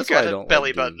 That's Got why I a don't belly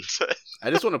like Doom. buttons.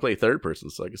 I just want to play third person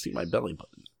so I can see my belly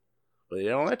button. But they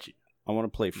don't let you. I want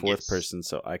to play fourth Yes. person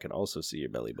so I can also see your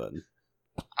belly button.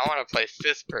 I want to play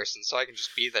fifth person so I can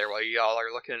just be there while y'all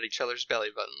are looking at each other's belly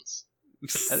buttons.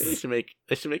 I think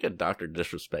they should make a Dr.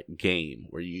 Disrespect game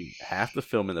where you have to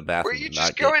film in the bathroom Where you and just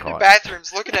not go get into caught.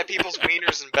 bathrooms looking at people's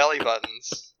wieners and belly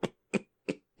buttons.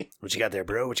 What you got there,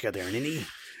 bro? What you got there? An innie?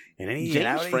 An innie?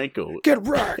 James Franco. Get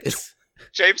wrecked! is-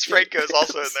 James Franco is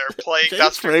also in there playing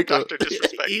James Franco. Dr.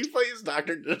 Disrespect. He plays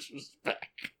Dr. Disrespect.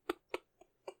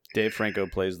 Dave Franco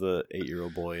plays the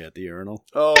 8-year-old boy at the urinal.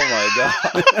 Oh my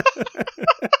god.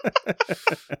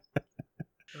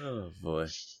 Oh boy.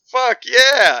 Fuck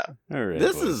yeah! All right,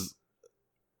 This boys. is.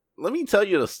 Let me tell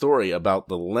you the story about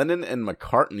the Lennon and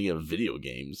McCartney of video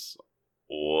games.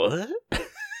 What?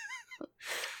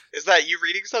 Is that you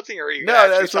reading something, or are you No,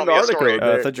 actually that's from telling the me a story? article.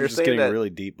 I thought you were just getting really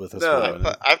deep with us. No.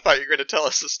 I thought you were going to tell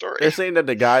us a story. They're saying that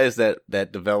the guys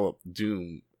that developed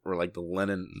Doom were like the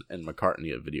Lennon and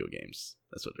McCartney of video games.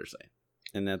 That's what they're saying.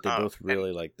 And that they both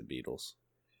really like the Beatles.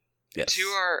 Yes. Who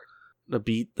are... The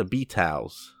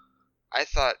Beatles. I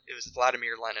thought it was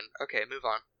Vladimir Lenin. Okay, move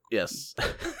on. Yes.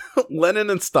 Lenin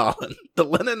and Stalin. The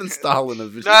Lenin and Stalin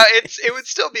of video No, it would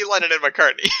still be Lennon and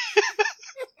McCartney.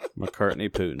 McCartney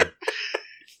Putin.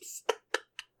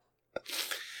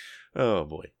 Oh,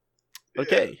 boy.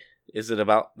 Okay. Is it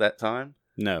about that time?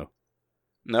 No.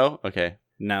 No? Okay.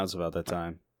 Now it's about that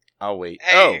time. I'll wait.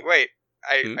 Hey, wait.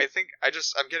 Hmm? I think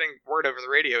I'm getting word over the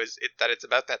radio that it's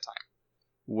about that time.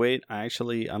 Wait, I'm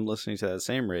listening to that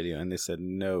same radio, and they said,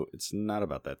 no, it's not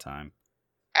about that time.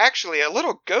 Actually, a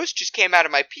little ghost just came out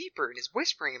of my peeper and is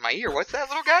whispering in my ear. What's that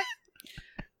little guy?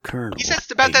 Colonel, he says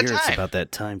it's about that time. It's about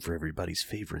that time for everybody's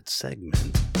favorite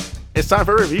segment. It's time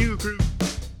for Review Crew.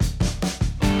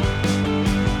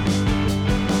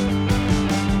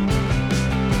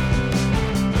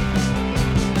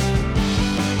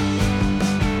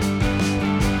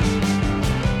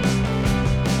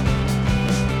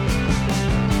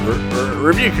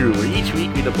 Review Crew, where each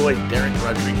week we deploy Derek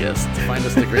Rodriguez to find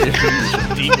us the greatest reviews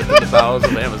from deep within the bowels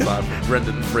of Amazon from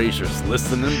Brendan Fraser's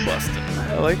Listing and Busting.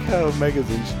 I like how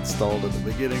Magazine stalled at the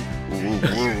beginning.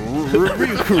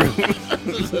 Review Crew.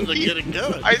 Get it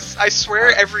going. I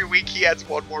swear every week he adds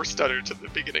one more stutter to the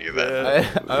beginning of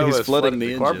that. I He's was flooding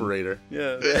the engine. carburetor.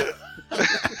 Yeah.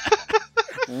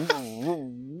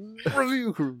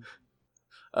 Review Crew.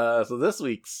 So this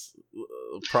week's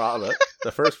product,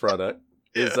 the first product,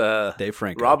 is Dave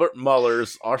Franco. Robert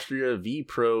Muller's Austria V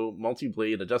Pro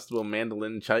multi-blade adjustable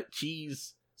mandolin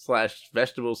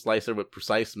cheese/vegetable slicer with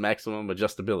precise maximum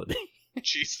adjustability.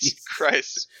 Jesus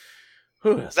Christ.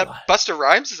 Whew, Is that Busta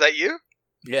Rhymes? Is that you?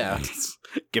 Yeah.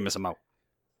 Give me some out.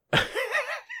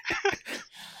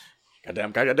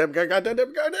 Goddamn.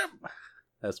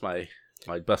 That's my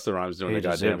Busta Rhymes doing a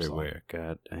goddamn everywhere.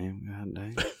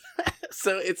 Goddamn.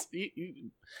 So it's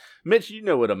Mitch, you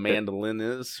know what a mandolin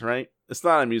is, right? It's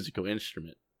not a musical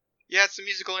instrument. Yeah, it's a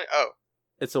musical.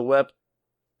 It's a weapon.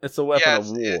 It's a weapon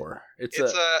of war.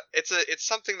 It's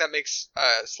something that makes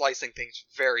slicing things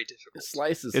very difficult. It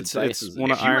slices. It's dices.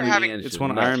 one of Iron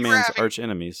Man's arch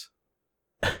enemies.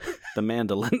 The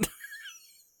mandolin,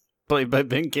 played by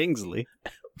Ben Kingsley.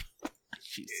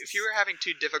 If you were having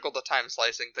too difficult a time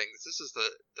slicing things, this is the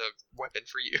weapon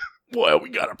for you. Boy, we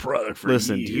got a product for you.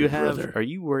 Listen, brother. Are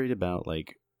you worried about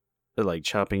like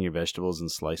chopping your vegetables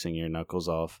and slicing your knuckles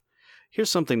off? Here's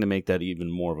something to make that even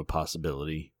more of a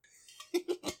possibility.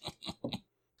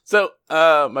 So,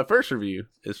 my first review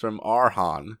is from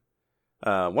Arhan.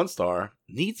 1 star.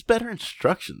 Needs better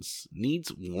instructions.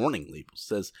 Needs warning labels.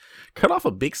 Says, cut off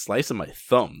a big slice of my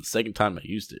thumb the second time I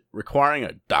used it, requiring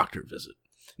a doctor visit.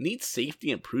 Needs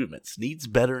safety improvements. Needs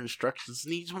better instructions.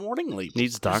 Needs warning labels.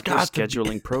 Needs doctor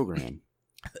scheduling program.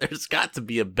 There's got to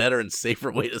be a better and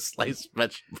safer way to slice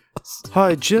vegetables.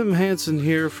 Hi, Jim Hansen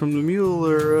here from the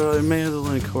Mueller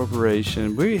Mandolin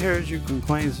Corporation. We heard your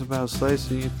complaints about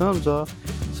slicing your thumbs off,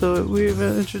 so we've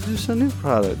introduced a new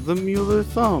product, the Mueller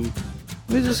Thumb.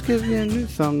 We just give you a new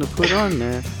thumb to put on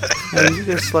there, and you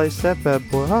can slice that bad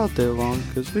boy all day long,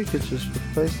 because we could just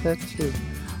replace that too.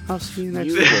 I'll see you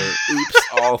next week. Oops,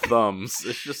 all thumbs.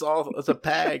 It's a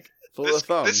bag full of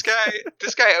thumbs.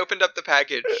 This guy opened up the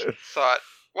package, thought,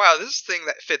 wow, this thing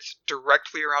that fits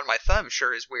directly around my thumb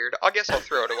sure is weird. I guess I'll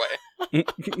throw it away.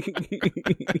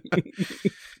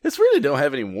 This really don't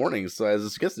have any warnings, so I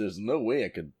guess there's no way I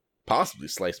could possibly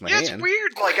slice my hand. Yeah, it's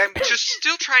weird. Like, I'm just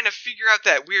still trying to figure out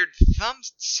that weird thumb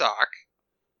sock.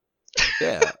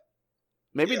 Yeah.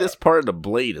 Maybe this part of the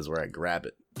blade is where I grab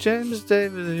it. James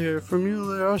David here from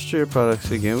Mueller Austria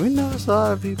Products again. We noticed a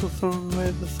lot of people throwing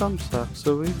away the thumb sock,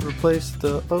 so we've replaced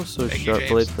the sharp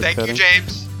blade for cutting. Thank you,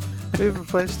 James. We've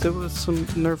replaced it with some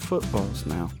Nerf footballs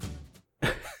now.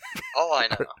 All I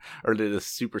know. Or the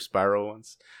super spiral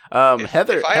ones.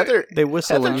 Heather, they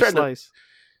whistle and slice.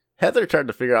 Heather tried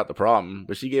to figure out the problem,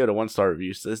 but she gave it a 1-star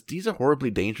review. Says, these are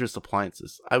horribly dangerous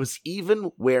appliances. I was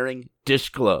even wearing dish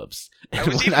gloves. I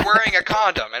was even wearing a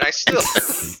condom, and I still...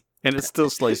 And it still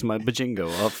sliced my bajingo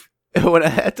off. When I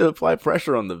had to apply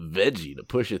pressure on the veggie to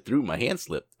push it through, my hand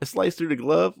slipped. It sliced through the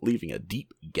glove, leaving a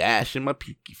deep gash in my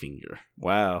pinky finger.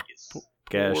 Wow.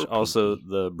 Gash, also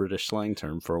the British slang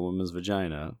term for a woman's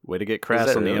vagina. Way to get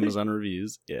crass on the Amazon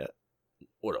reviews. Yeah.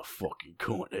 What a fucking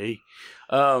cunt, eh?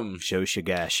 Shows your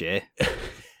gash, eh?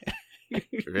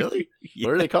 Really? Yeah.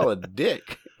 What do they call a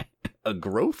dick? A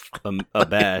growth? A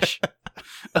bash.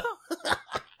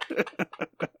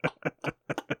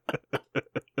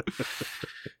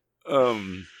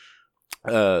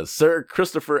 Sir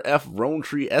Christopher F.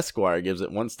 Rowntree Esquire gives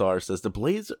it 1 star. Says the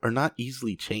blades are not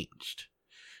easily changed.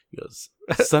 He goes,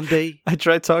 Sunday. I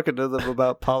tried talking to them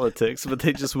about politics, but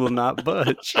they just will not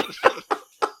budge.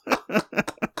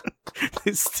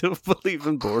 They still believe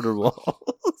in border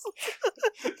walls.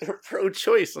 They're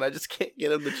pro-choice, and I just can't get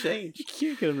them to change. You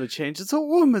can't get them to change. It's a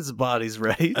woman's body's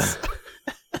rights.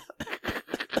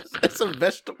 It's a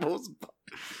vegetable's body.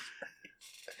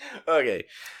 Okay.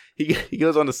 He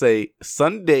goes on to say,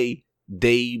 Sunday,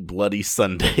 day, bloody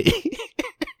Sunday.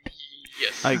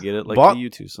 Yes. I get it, like the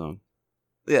U2 song.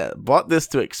 Yeah, bought this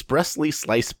to expressly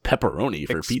slice pepperoni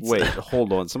for pizza. Wait,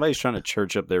 hold on. Somebody's trying to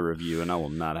church up their review, and I will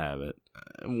not have it.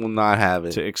 Will not have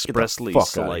it. To expressly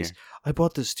slice. I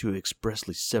bought this to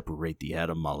expressly separate the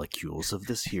atom molecules of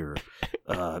this here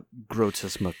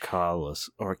Grotus Macalus,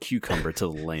 or cucumber to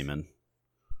the layman.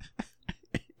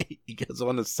 He goes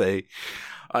on to say,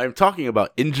 I'm talking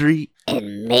about injury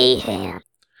and mayhem.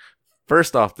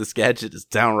 First off, this gadget is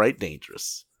downright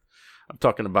dangerous. I'm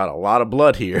talking about a lot of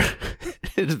blood here.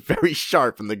 It is very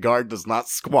sharp, and the guard does not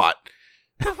squat.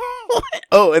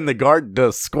 Oh, and the guard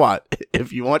does squat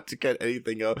if you want to cut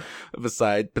anything up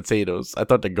beside potatoes. I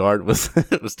thought the guard was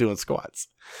doing squats.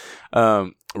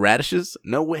 Radishes?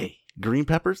 No way. Green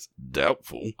peppers?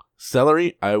 Doubtful.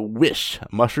 Celery? I wish.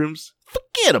 Mushrooms?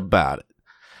 Forget about it.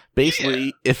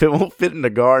 Basically, if it won't fit in the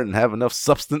guard and have enough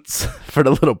substance for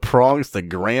the little prongs to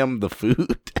gram the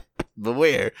food,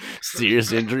 beware,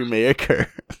 serious injury may occur.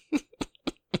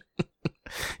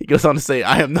 He goes on to say,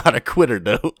 I am not a quitter,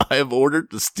 though. I have ordered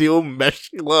the steel mesh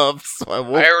gloves, so I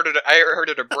won't. I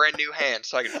ordered a brand new hand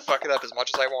so I can fuck it up as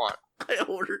much as I want. I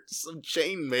ordered some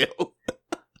chainmail.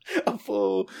 A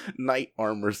full knight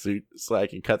armor suit so I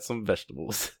can cut some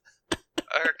vegetables.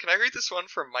 Can I read this one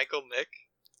from Michael Nick?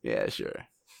 Yeah, sure.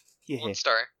 Yeah. 1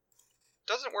 star.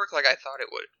 Doesn't work like I thought it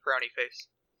would. Frowny face.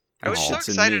 I was so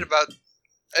excited about...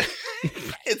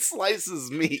 It slices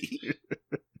me.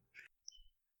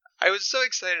 I was so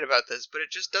excited about this, but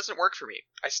it just doesn't work for me.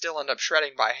 I still end up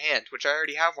shredding by hand, which I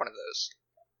already have one of those.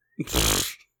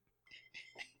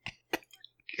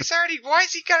 Why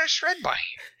is he got to shred by hand?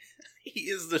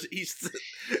 He's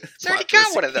already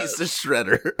got one of those. He's the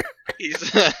shredder.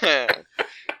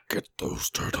 Get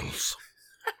those turtles.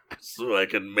 So I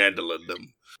can mandolin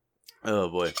them. Oh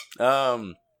boy.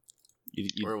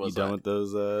 You done with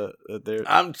those? There.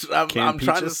 I'm trying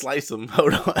to slice them.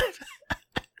 Hold on.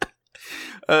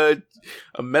 A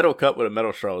metal cup with a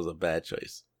metal straw is a bad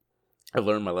choice. I've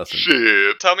learned my lesson.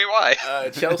 Shit. Tell me why.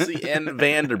 Chelsea N.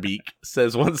 Vanderbeek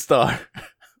says 1 star.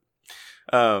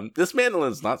 This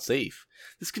mandolin's not safe.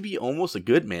 This could be almost a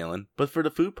good mandolin, but for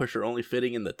the food pusher only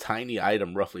fitting in the tiny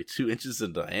item roughly 2 inches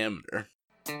in diameter.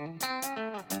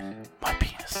 My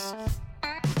penis.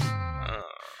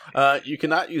 You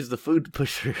cannot use the food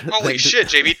pusher. Holy shit,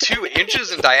 JB, 2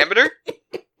 inches in diameter?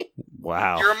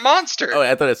 Wow. You're a monster. Oh,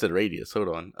 I thought I said radius. Hold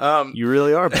on. You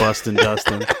really are busting,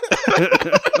 Dustin.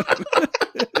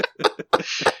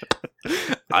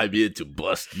 I'm here to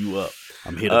bust you up.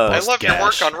 I'm here to bust I love your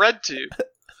work on RedTube.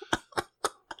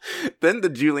 Then the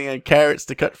julienne carrots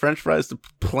to cut french fries to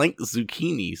plank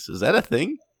zucchinis. Is that a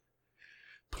thing?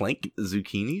 Plank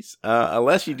zucchinis?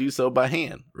 Unless you do so by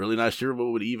hand. Really not sure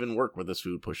what would even work with this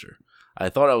food pusher. I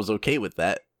thought I was okay with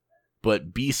that.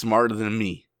 But be smarter than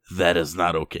me. That is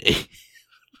not okay.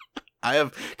 I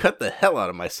have cut the hell out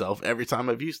of myself every time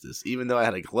I've used this, even though I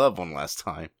had a glove on last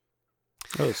time.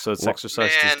 Oh, so it's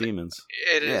exercised his demons.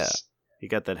 It is. He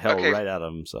got that hell right out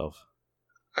of himself.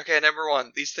 Okay, number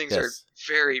 1, these things are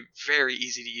very, very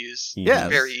easy to use. Yeah.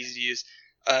 Very easy to use.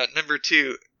 Number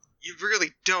 2, you really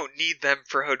don't need them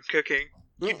for home cooking.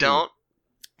 You don't.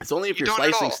 It's only if you're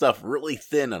slicing stuff really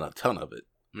thin and a ton of it.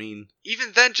 I mean...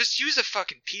 Even then, just use a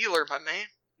fucking peeler, my man.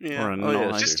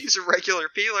 Yeah. Just use a regular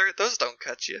peeler. Those don't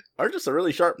cut you. Or just a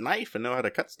really sharp knife and know how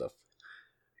to cut stuff.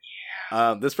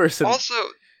 Yeah. This person... Also,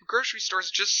 grocery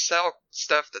stores just sell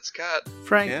stuff that's cut.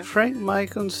 Frank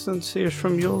Michaelson here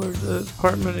from Mueller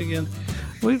Department again.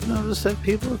 We've noticed that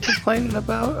people are complaining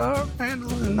about our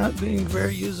mandolin not being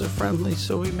very user-friendly,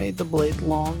 so we made the blade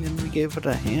long and we gave it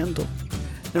a handle.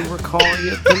 And we're calling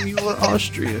it the Mueller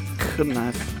Austria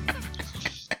knife.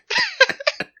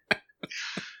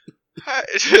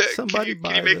 Somebody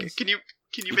can you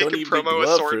make a promo a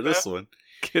sword for this one?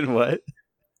 Can what?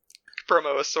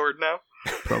 Promo a sword now.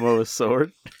 Promo a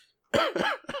sword.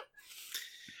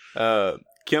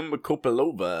 Kim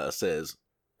Kopilova says,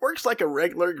 works like a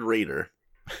regular grater.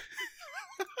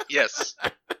 Yes.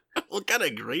 What kind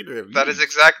of grater? That is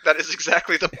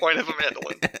exactly the point of a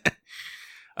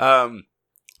mandolin.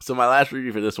 So my last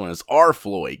review for this one is R.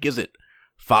 Floyd gives it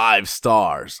 5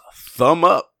 stars. Thumb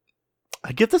up.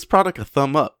 I give this product a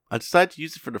thumb up. I decided to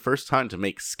use it for the first time to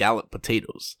make scalloped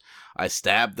potatoes. I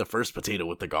stabbed the first potato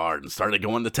with the guard and started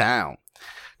going to town.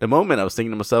 The moment I was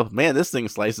thinking to myself, man, this thing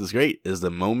slices great, is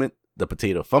the moment the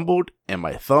potato fumbled and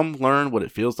my thumb learned what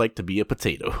it feels like to be a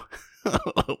potato.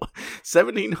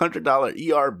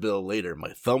 $1,700 ER bill later,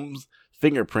 my thumb's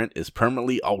fingerprint is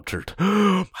permanently altered.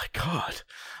 Oh my God.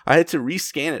 I had to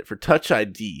rescan it for Touch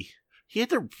ID. He had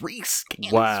to rescan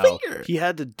his finger. He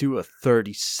had to do a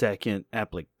 30-second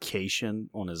application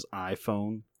on his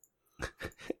iPhone.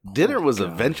 Dinner was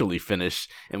eventually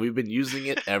finished, and we've been using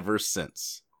it ever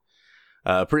since.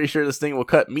 Pretty sure this thing will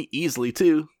cut meat easily,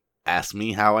 too. Ask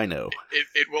me how I know.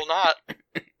 It will not.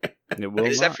 It will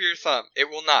Except not. for your thumb. It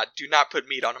will not. Do not put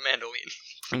meat on a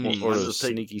mandolin. Or those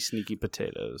sneaky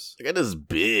potatoes. I got this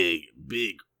big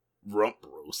rump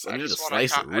roast. I need to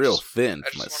slice it real thin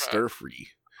for my stir-frie.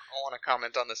 I want to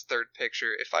comment on this third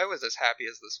picture. If I was as happy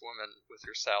as this woman with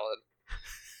her salad,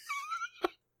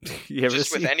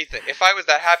 with anything. If I was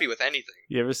that happy with anything.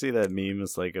 You ever see that meme?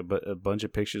 It's like a bunch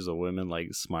of pictures of women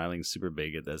like smiling super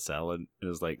big at that salad. It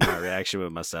was like, my reaction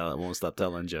with my salad won't stop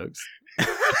telling jokes.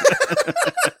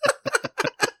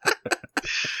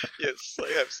 Yes, I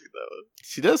have seen that one.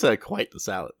 She does have quite the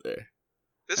salad there.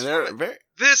 This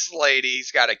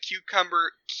lady's got a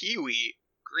cucumber, kiwi,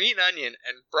 green onion,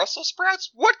 and Brussels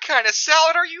sprouts? What kind of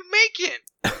salad are you making?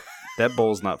 That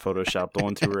bowl's not photoshopped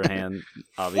onto her hand,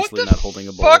 obviously not holding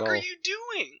a bowl at all. What the fuck are you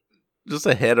doing? Just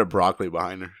a head of broccoli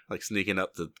behind her, like sneaking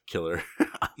up to kill her.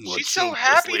 She's so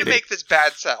happy to make this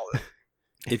bad salad.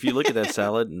 If you look at that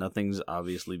salad, nothing's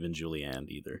obviously been julienned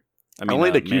either. I mean,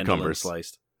 only the cucumbers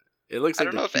sliced. It looks like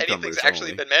I don't know if anything's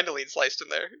actually been mandolin sliced in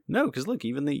there. No, because look,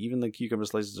 even the cucumber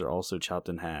slices are also chopped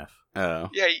in half. Oh.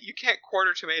 Yeah, you can't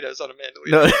quarter tomatoes on a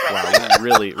mandolin. No. Wow,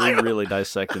 we're really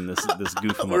dissecting this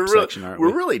goof 'em up section, aren't we?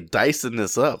 We're really dicing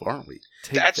this up, aren't we?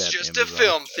 That's just a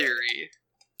film theory.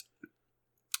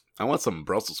 I want some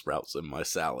Brussels sprouts in my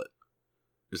salad.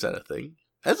 Is that a thing?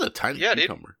 That's a tiny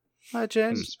cucumber. Hi,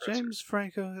 James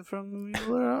Franco from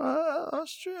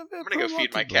Austria. I'm gonna go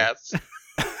feed my cats.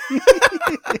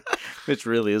 Mitch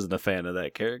really isn't a fan of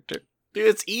that character. Dude,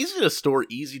 it's easy to store,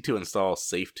 easy to install,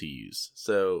 safe to use.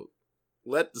 So,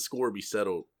 let the score be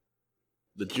settled.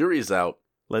 The jury's out.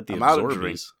 Let the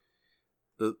absorbees.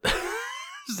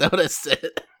 Is that what I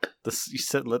said? You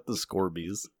said let the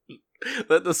scorbies.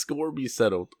 Let the score be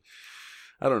settled.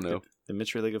 I don't know. Did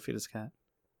Mitch really go feed his cat?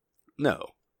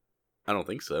 No. I don't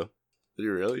think so. Did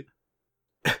you really?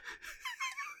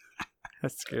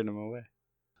 That scared him away.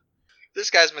 This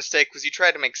guy's mistake was he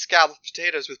tried to make scalloped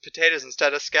potatoes with potatoes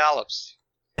instead of scallops.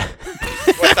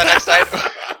 What's the next item?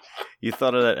 You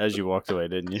thought of that as you walked away,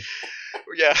 didn't you?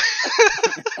 Yeah.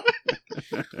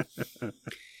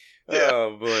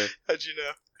 Oh, boy. How'd you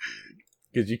know?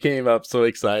 Because you came up so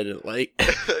excited, like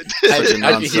Such a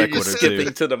non sequitur,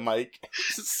 skipping to the mic.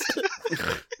 Just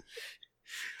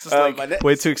like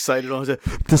way too excited. I was like,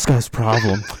 this guy's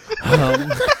problem.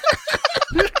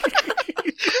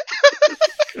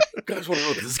 Guys want to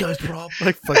know this guy's problem?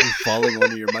 Like fucking falling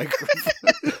onto your microphone.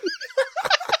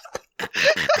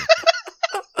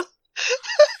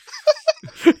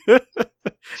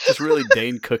 Just really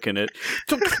Dane cooking it.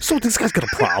 So this guy's got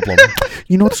a problem.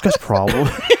 You know this guy's problem?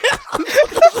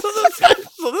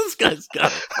 So this guy's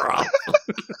got a problem.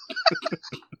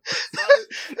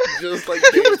 Just like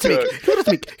he wanted to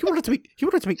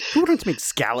make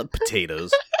scalloped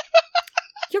potatoes.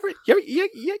 You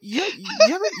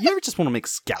ever just want to make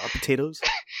scalloped potatoes?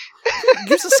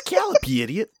 Use a scallop, you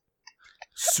idiot.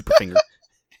 Super finger.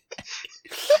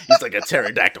 He's like a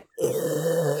pterodactyl.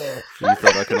 You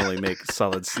thought I could only make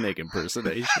solid snake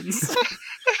impersonations?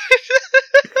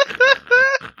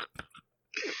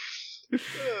 Oh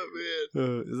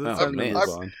man! Is it time to move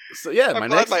on? So yeah, my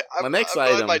next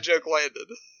item. My joke landed.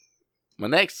 My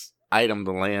next item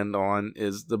to land on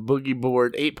is the Boogie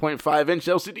Board 8.5-inch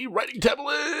LCD writing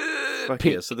tablet. Fuck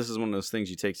yeah! So this is one of those things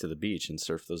you take to the beach and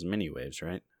surf those mini waves,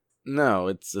 right? No,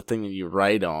 it's the thing that you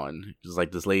write on. Just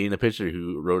like this lady in the picture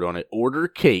who wrote on it: "Order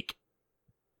cake,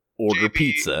 order JB.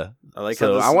 Pizza." I like so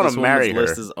how this, I want to this marry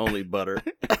woman's her. list is only butter.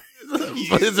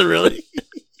 Is it really?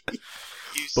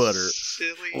 Butter.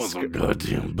 Silly. Oh my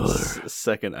goddamn butter.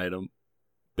 Second item: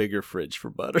 bigger fridge for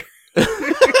butter.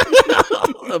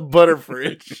 A butter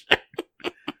fridge.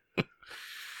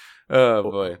 Oh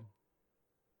boy.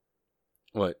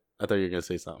 What? I thought you were gonna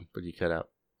say something, but you cut out.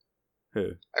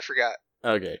 Who? I forgot.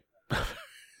 Okay.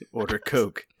 Order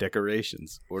Coke,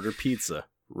 decorations. Order pizza.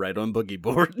 Right on Boogie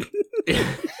Board.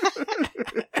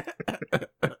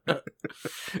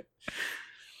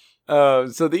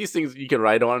 So these things you can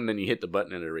write on, and then you hit the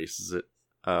button and it erases it.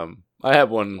 I have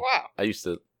one. Wow. I used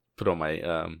to put on my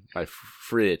my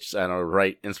fridge, and I'll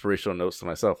write inspirational notes to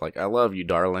myself, like "I love you,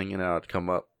 darling," and I'd come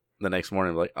up the next morning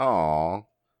and be like, "Aw,"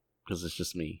 because it's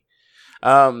just me.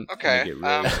 Okay. You get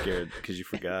really scared because you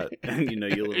forgot, and you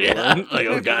live alone. Like,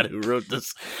 oh God, who wrote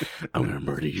this? I'm gonna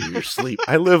murder you in your sleep.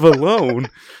 I live alone.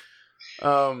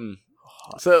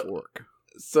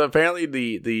 So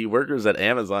apparently the workers at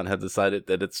Amazon have decided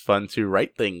that it's fun to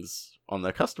write things on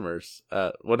the customers.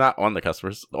 Well, not on the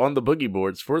customers, on the boogie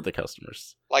boards for the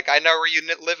customers. Like, I know where you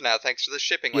live now thanks to the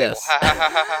shipping label. Yes. Ha ha ha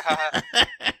ha ha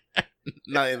ha.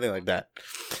 Not anything like that.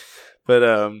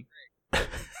 But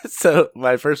so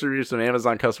my first reviews from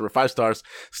Amazon customer, 5 stars.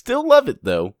 Still love it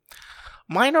though.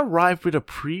 Mine arrived with a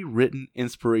pre-written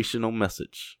inspirational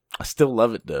message. I still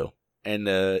love it though. And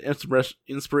the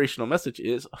inspirational message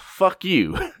is, fuck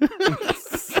you.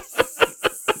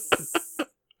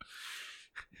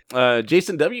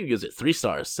 Jason W. gives it 3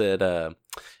 stars. Said,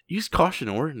 use caution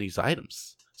ordering these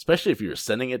items, especially if you're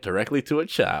sending it directly to a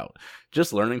child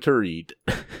just learning to read.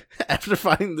 After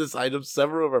finding this item,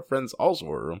 several of our friends also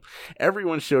ordered them.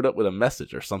 Everyone showed up with a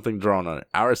message or something drawn on it.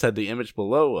 Ours had the image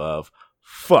below of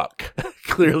fuck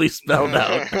clearly spelled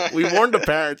out. We warned the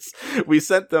parents we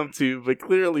sent them to, but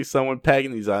clearly someone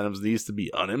packing these items needs to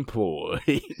be unemployed.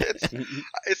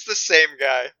 It's the same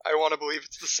guy. I want to believe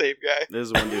it's the same guy.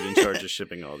 There's one dude in charge of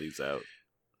shipping all these out.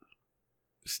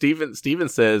 Steven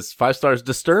says, 5 stars,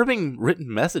 disturbing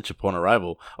written message upon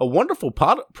arrival. A wonderful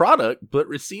product, but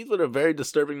received with a very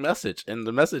disturbing message. And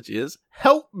the message is,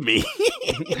 help me.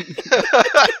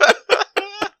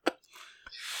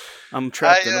 I'm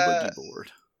trapped in a boogie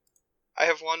board. I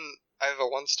have a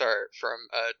 1-star from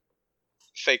a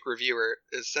fake reviewer.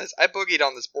 It says, I boogied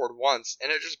on this board once,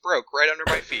 and it just broke right under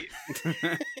my feet.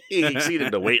 He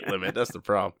exceeded the weight limit. That's the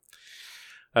problem.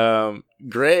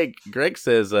 Greg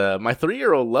says, my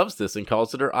 3-year-old loves this and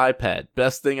calls it her iPad.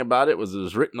 Best thing about it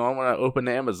was written on when I opened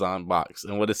the Amazon box.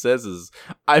 And what it says is,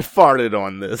 I farted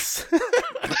on this.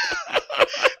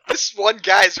 This one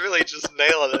guy's really just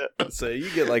nailing it. So you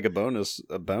get like a bonus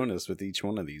with each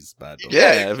one of these bad boys.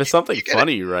 Yeah, if it's something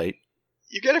funny, right?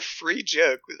 You get a free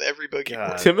joke with every boogie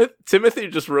board. Timothy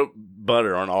just wrote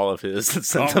butter on all of his. And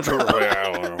sent them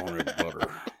butter.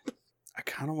 I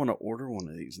kind of want to order one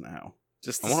of these now.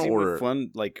 Just to see what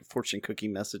fun, like, fortune cookie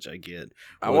message I get.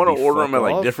 I want to order them at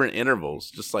like different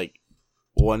intervals, just like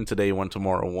one today, one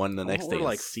tomorrow, one the next day.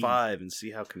 Like 5 and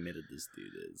see how committed this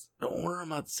dude is. Don't order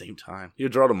them at the same time. You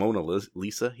draw the Mona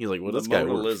Lisa. He's like, well, this guy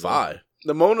ordered 5.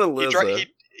 The Mona Lisa.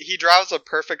 He draws a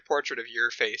perfect portrait of your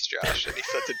face, Josh, and he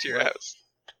sends it to your house.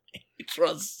 He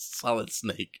draws Solid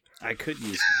Snake. I could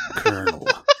use Colonel.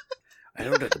 I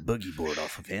ordered a boogie board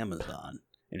off of Amazon,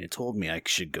 and it told me I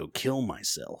should go kill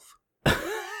myself.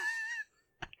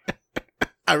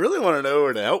 I really want to know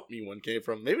where the help me one came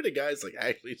from. Maybe the guy's like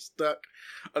actually stuck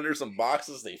under some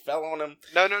boxes. They fell on him.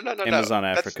 No. Amazon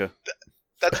Africa.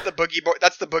 That's the boogie board.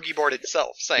 That's the boogie board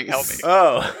itself saying "help me."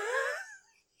 Oh,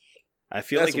 I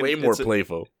feel that's like way more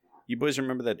playful. You boys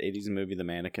remember that '80s movie, The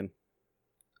Mannequin?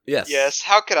 Yes. Yes.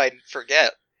 How could I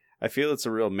forget? I feel it's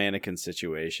a real mannequin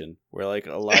situation where like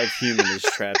a live human is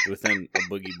trapped within a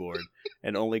boogie board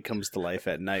and only comes to life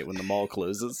at night when the mall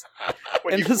closes.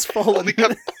 And has fallen in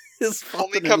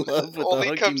love with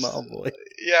the hunky mall boy.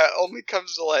 Yeah, only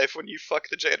comes to life when you fuck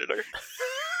the janitor.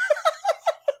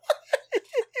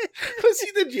 Was he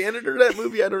the janitor in that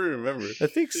movie? I don't remember. I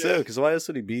think so, because why else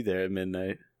would he be there at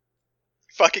midnight?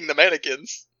 Fucking the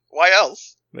mannequins. Why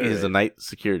else? He's a night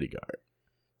security guard.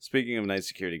 Speaking of night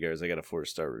security guards, I got a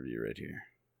 4-star review right here.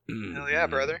 Hell yeah,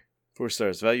 brother. 4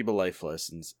 stars. Valuable life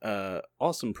lessons.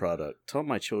 Awesome product. Tell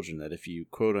my children that if you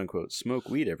quote unquote smoke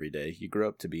weed every day, you grow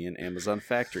up to be an Amazon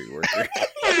factory worker.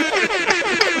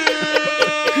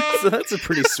 So that's a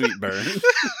pretty sweet burn.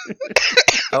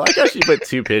 I like how she put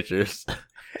 2 pictures.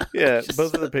 Yeah,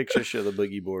 both of the pictures show the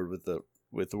boogie board with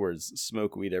the words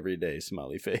 "smoke weed every day"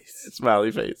 smiley face.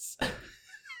 Smiley face.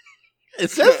 It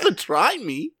says to try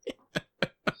me.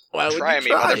 Why would try you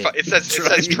me, try motherfucker. It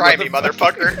says try me,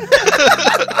 motherfucker.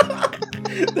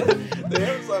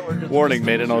 Warning,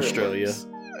 made in Australia.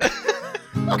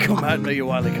 Come out, me, you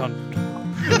wily cunt.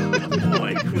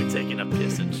 Boy, quit taking a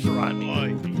piss and try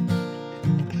me.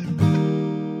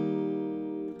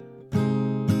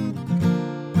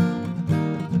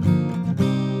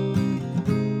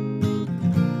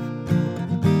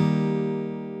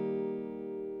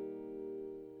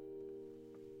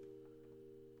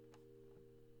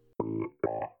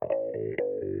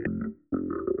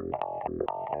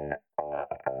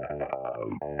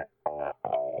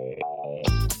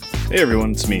 Hey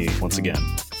everyone, it's me, once again.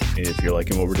 If you're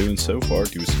liking what we're doing so far,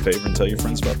 do us a favor and tell your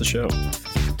friends about the show.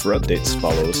 For updates,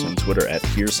 follow us on Twitter at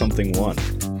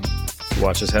HereSomething1. To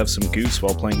watch us have some goose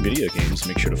while playing video games,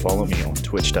 make sure to follow me on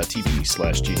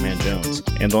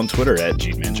twitch.tv/GenemanJones and on Twitter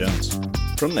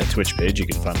 @GenemanJones. From that Twitch page, you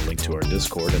can find a link to our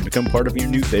Discord and become part of your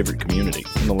new favorite community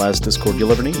and the last Discord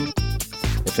you'll ever need.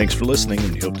 Well, thanks for listening,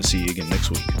 and we hope to see you again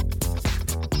next week.